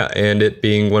 Yeah, and it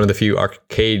being one of the few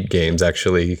arcade games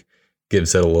actually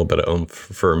gives it a little bit of oomph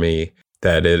for me,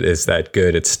 that it is that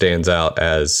good. It stands out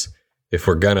as, if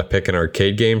we're going to pick an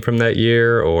arcade game from that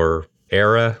year or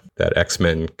era, that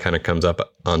X-Men kind of comes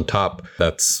up on top.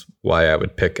 That's why I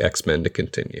would pick X-Men to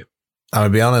continue. I'm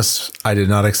gonna be honest, I did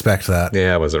not expect that.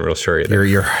 Yeah, I wasn't real sure either.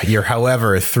 Your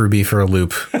however threw me for a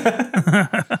loop. That's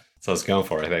what I was going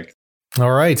for, I think.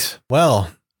 All right.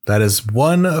 Well, that is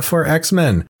one for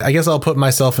X-Men. I guess I'll put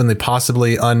myself in the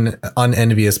possibly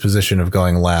unenvious position of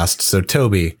going last. So,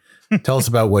 Toby, tell us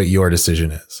about what your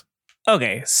decision is.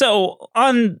 Okay, so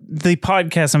on the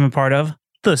podcast I'm a part of,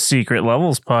 the Secret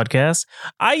Levels podcast,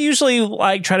 I usually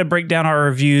try to break down our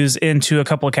reviews into a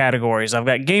couple of categories. I've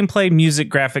got gameplay, music,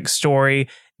 graphics, story,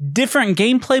 different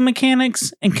gameplay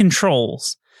mechanics, and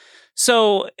controls.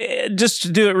 So just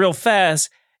to do it real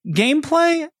fast,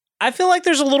 gameplay, I feel like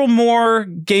there's a little more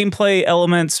gameplay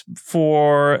elements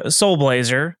for Soul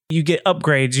Blazer. You get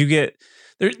upgrades,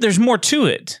 there's more to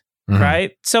it,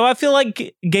 right? So I feel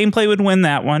like gameplay would win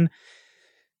that one.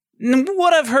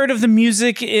 What I've heard of the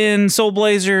music in Soul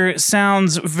Blazer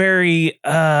sounds very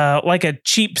like a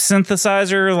cheap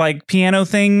synthesizer, like piano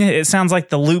thing. It sounds like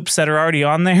the loops that are already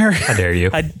on there. How dare you?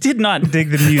 I did not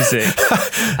dig the music.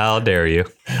 How dare you?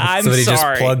 I'm Somebody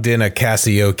sorry. Just plugged in a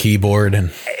Casio keyboard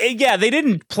and yeah, they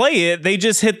didn't play it. They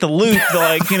just hit the loop.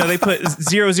 They put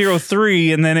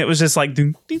 003 and then it was just like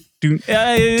doom, doom, doom.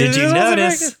 Did you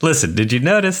notice? Listen, did you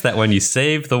notice that when you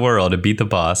save the world and beat the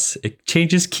boss, it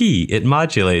changes key? It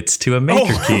modulates to a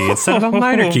major key instead of a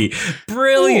minor key.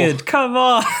 Brilliant! Come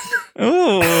on.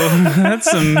 Ooh, that's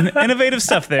some innovative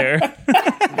stuff there.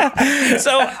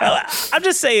 So I'm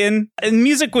just saying,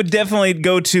 music would definitely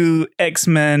go to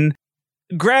X-Men.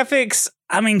 Graphics,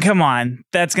 I mean, come on,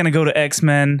 that's going to go to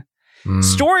X-Men.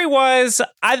 Story-wise,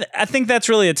 I think that's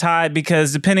really a tie,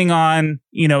 because depending on,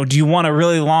 do you want a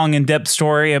really long, in-depth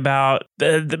story about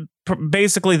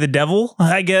basically the devil,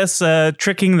 I guess,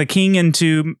 tricking the king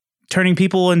into turning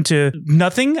people into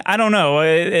nothing? I don't know.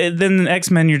 Then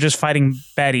X-Men, you're just fighting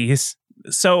baddies.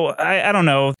 So I don't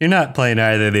know. You're not playing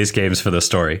either of these games for the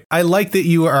story. I like that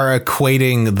you are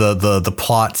equating the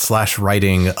plot /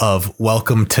 writing of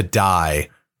Welcome to Die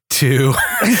to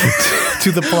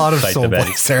the plot of Soul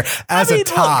Blazer as a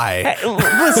tie.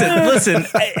 Listen.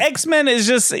 X-Men is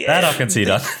just that I'll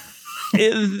concede on.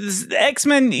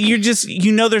 X-Men, you're just,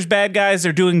 there's bad guys,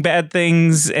 they're doing bad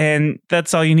things, and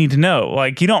that's all you need to know.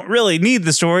 Like, you don't really need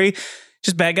the story.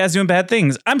 Just bad guys doing bad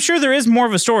things. I'm sure there is more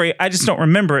of a story. I just don't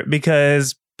remember it,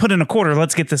 because put in a quarter,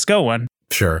 let's get this going.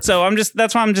 Sure. So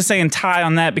that's why I'm just saying tie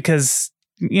on that, because,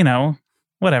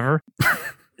 whatever.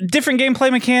 Different gameplay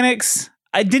mechanics.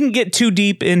 I didn't get too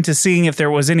deep into seeing if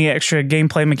there was any extra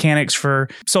gameplay mechanics for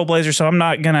Soul Blazer, so I'm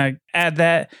not going to add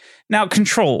that. Now,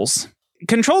 controls.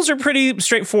 Controls are pretty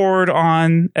straightforward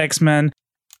on X-Men.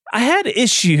 I had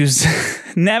issues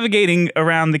navigating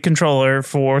around the controller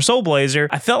for Soul Blazer.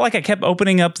 I felt like I kept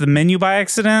opening up the menu by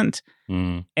accident,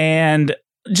 and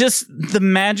just the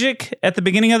magic at the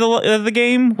beginning of the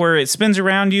game where it spins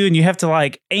around you and you have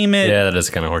to aim it. Yeah, that is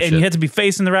kind of horseshit. And you have to be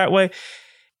facing the right way.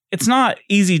 It's not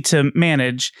easy to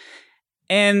manage,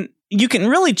 and you can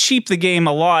really cheap the game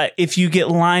a lot if you get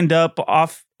lined up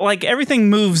off. Everything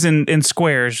moves in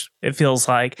squares, it feels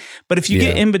like. But if you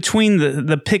get in between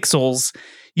the pixels,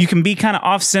 you can be kind of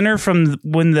off center from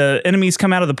when the enemies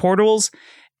come out of the portals.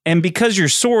 And because your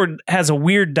sword has a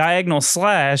weird diagonal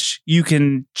slash, you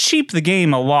can cheap the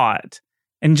game a lot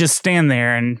and just stand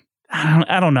there. And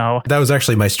I don't know. That was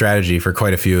actually my strategy for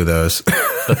quite a few of those.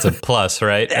 That's a plus,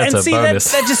 right? That's and a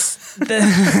bonus.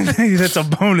 That's a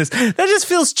bonus. That just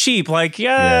feels cheap. Like,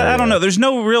 I don't know. There's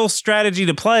no real strategy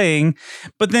to playing.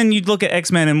 But then you'd look at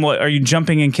X-Men and what are you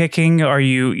jumping and kicking? Are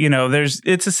you,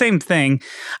 it's the same thing.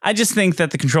 I just think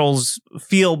that the controls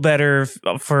feel better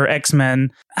for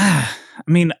X-Men. I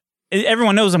mean,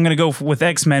 everyone knows I'm going to go with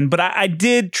X-Men, but I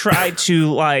did try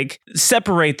to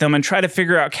separate them and try to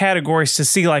figure out categories to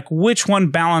see which one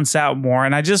balance out more.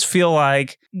 And I just feel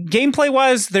like gameplay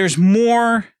wise, there's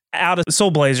more out of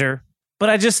Soul Blazer. But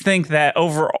I just think that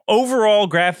overall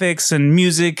graphics and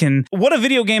music and what a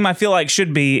video game I feel like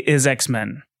should be is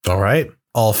X-Men. All right.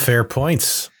 All fair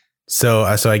points. So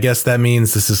I guess that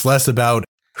means this is less about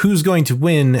who's going to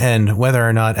win and whether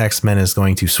or not X-Men is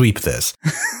going to sweep this.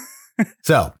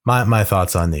 So my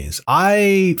thoughts on these.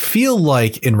 I feel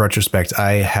like in retrospect,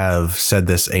 I have said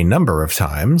this a number of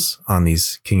times on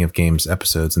these King of Games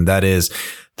episodes, and that is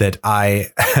that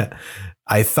I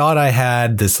thought I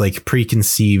had this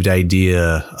preconceived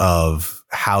idea of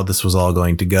how this was all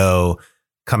going to go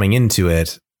coming into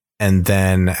it. And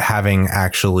then having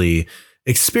actually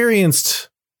experienced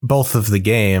both of the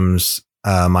games,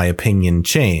 my opinion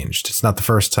changed. It's not the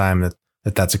first time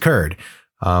that's occurred.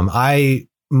 I,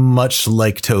 much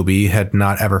like Toby, had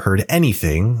not ever heard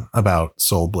anything about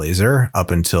Soul Blazer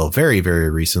up until very, very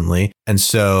recently. And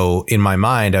so in my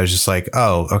mind, I was just like,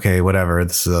 oh, okay, whatever.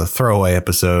 This is a throwaway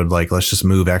episode. Let's just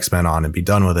move X-Men on and be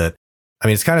done with it. I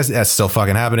mean, that's still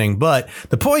fucking happening. But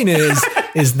the point is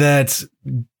that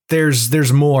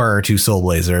there's more to Soul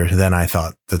Blazer than I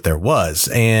thought that there was.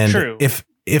 And True.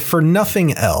 If for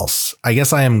nothing else, I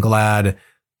guess I am glad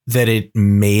that it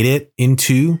made it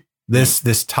into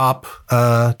this top,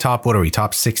 what are we?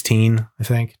 Top 16, I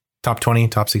think. Top 20,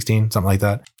 top 16, something like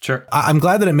that. Sure. I'm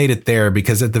glad that it made it there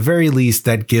because at the very least,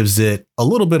 that gives it a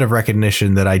little bit of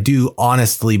recognition that I do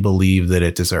honestly believe that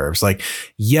it deserves.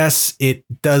 Yes, it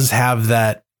does have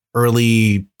that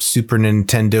early Super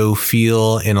Nintendo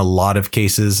feel in a lot of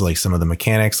cases, some of the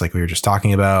mechanics, we were just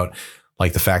talking about,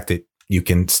 the fact that you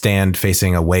can stand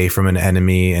facing away from an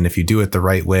enemy. And if you do it the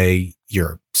right way,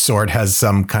 your sword has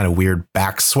some kind of weird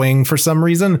backswing for some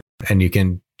reason, and you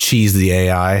can cheese the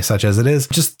AI, such as it is.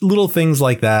 Just little things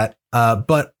like that.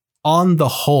 But on the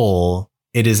whole,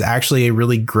 it is actually a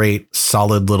really great,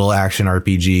 solid little action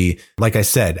RPG. Like I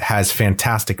said, has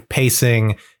fantastic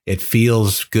pacing. It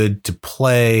feels good to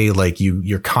play.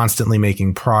 You're constantly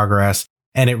making progress,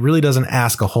 and it really doesn't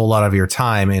ask a whole lot of your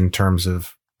time in terms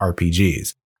of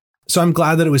RPGs. So I'm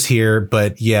glad that it was here,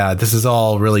 but yeah, this is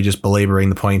all really just belaboring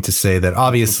the point to say that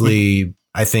obviously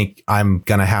I think I'm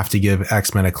going to have to give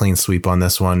X-Men a clean sweep on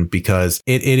this one because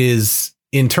it is,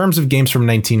 in terms of games from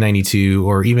 1992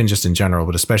 or even just in general,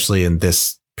 but especially in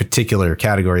this particular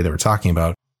category that we're talking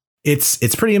about,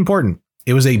 it's pretty important.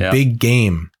 It was a big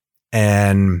game.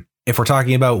 And if we're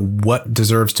talking about what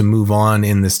deserves to move on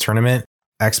in this tournament,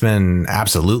 X-Men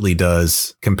absolutely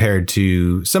does compared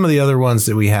to some of the other ones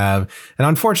that we have. And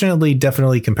unfortunately,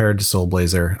 definitely compared to Soul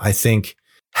Blazer. I think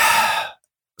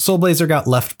Soul Blazer got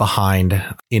left behind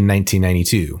in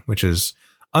 1992, which is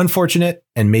unfortunate.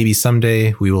 And maybe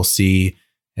someday we will see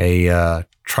a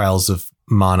Trials of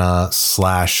Mana /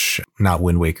 not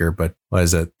Wind Waker, but what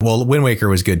is it? Well, Wind Waker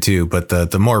was good too, but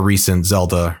the more recent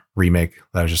Zelda remake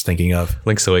that I was just thinking of.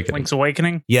 Link's Awakening. Link's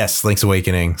Awakening? Yes, Link's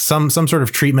Awakening. Some sort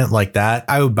of treatment like that.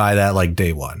 I would buy that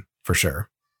day one for sure.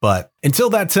 But until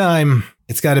that time,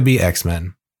 it's got to be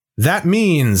X-Men. That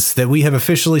means that we have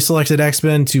officially selected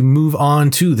X-Men to move on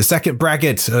to the second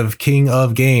bracket of King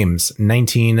of Games,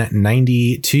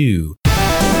 1992.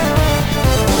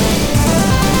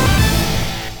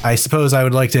 I suppose I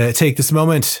would like to take this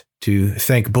moment to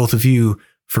thank both of you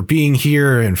for being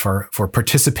here and for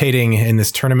participating in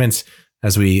this tournament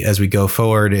as we go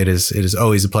forward. It is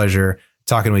always a pleasure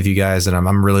talking with you guys, and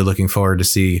I'm really looking forward to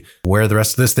see where the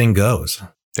rest of this thing goes.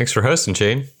 Thanks for hosting,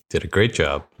 Shane. Did a great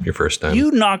job your first time.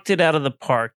 You knocked it out of the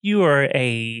park. You are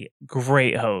a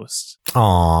great host.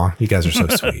 Aw, you guys are so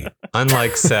sweet.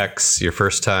 Unlike sex, your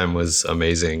first time was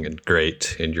amazing and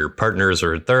great, and your partners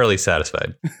are thoroughly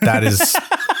satisfied. That is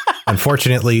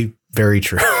unfortunately very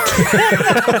true.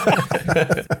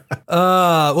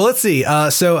 Well, let's see.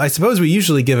 So I suppose we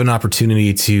usually give an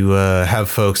opportunity to have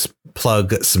folks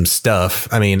plug some stuff.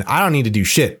 I mean, I don't need to do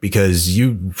shit because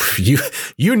you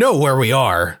know where we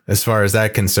are as far as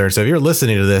that concerns. So if you're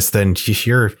listening to this, then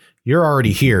you're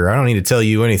already here. I don't need to tell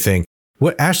you anything.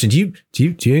 What, Ashton, do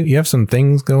you have some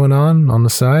things going on the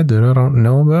side that I don't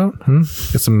know about?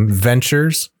 Got some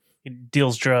ventures? He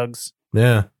deals drugs.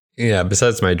 Yeah. Yeah,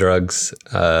 besides my drugs,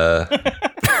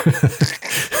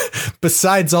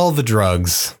 Besides all the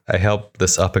drugs. I help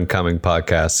this up and coming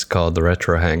podcast called the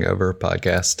Retro Hangover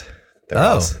Podcast.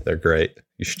 They're great.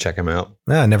 You should check them out.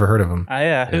 I never heard of them.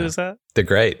 Yeah. Who's that? They're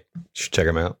great. You should check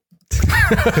them out.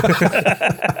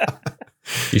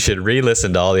 You should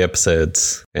re-listen to all the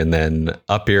episodes and then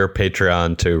up your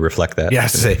Patreon to reflect that. Yeah, I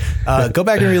have to say, go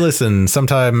back and re-listen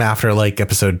sometime after like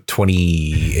episode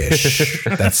 20-ish.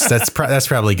 That's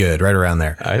probably good, right around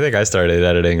there. I think I started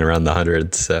editing around the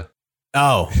hundreds. So.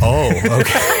 Oh,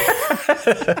 okay.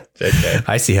 JK.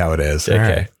 I see how it is. JK.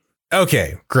 Right.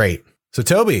 Okay, great. So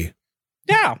Toby,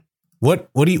 Yeah. what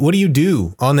do you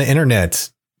do on the internet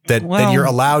that you're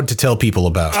allowed to tell people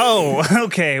about? Oh,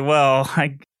 okay. Well,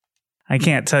 I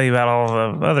can't tell you about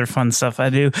all the other fun stuff I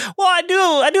do. Well,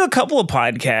 I do a couple of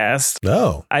podcasts.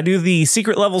 Oh. I do the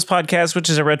Secret Levels podcast, which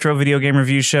is a retro video game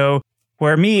review show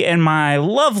where me and my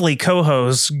lovely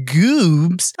co-host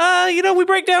Goobs, we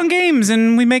break down games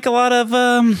and we make a lot of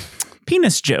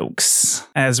penis jokes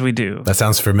as we do. That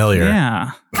sounds familiar.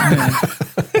 Yeah.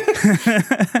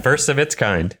 First of its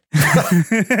kind.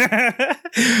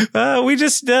 We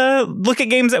just look at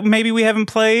games that maybe we haven't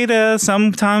played.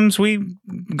 Sometimes we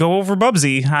go over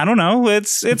Bubsy. I don't know.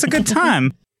 It's a good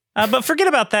time. But forget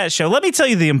about that show. Let me tell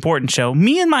you the important show.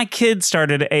 Me and my kids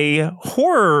started a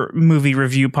horror movie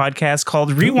review podcast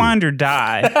called Rewind or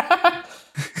Die.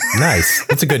 Nice.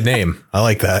 That's a good name. I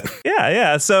like that.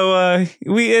 Yeah. So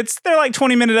they're like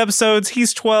 20-minute episodes.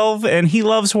 He's 12 and he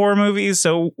loves horror movies.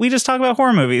 So we just talk about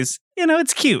horror movies.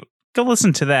 It's cute. Go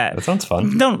listen to that. That sounds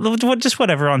fun. Just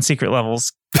whatever on Secret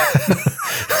Levels.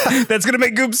 That's going to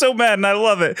make Goop so mad, and I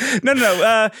love it.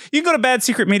 No. You can go to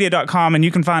badsecretmedia.com, and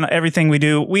you can find everything we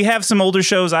do. We have some older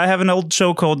shows. I have an old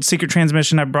show called Secret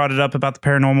Transmission. I brought it up about the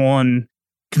paranormal and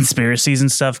conspiracies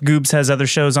and stuff. Goobs has other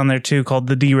shows on there, too, called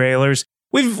The Derailers.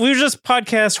 We're just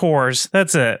podcast whores.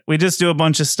 That's it. We just do a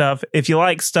bunch of stuff. If you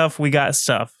like stuff, we got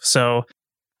stuff. So...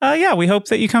 we hope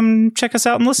that you come check us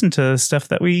out and listen to stuff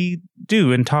that we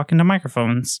do and talk into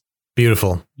microphones.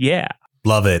 Beautiful. Yeah.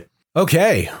 Love it.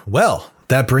 Okay. Well,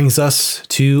 that brings us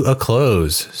to a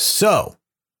close. So,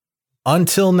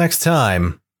 until next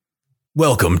time,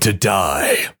 welcome to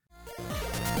Die.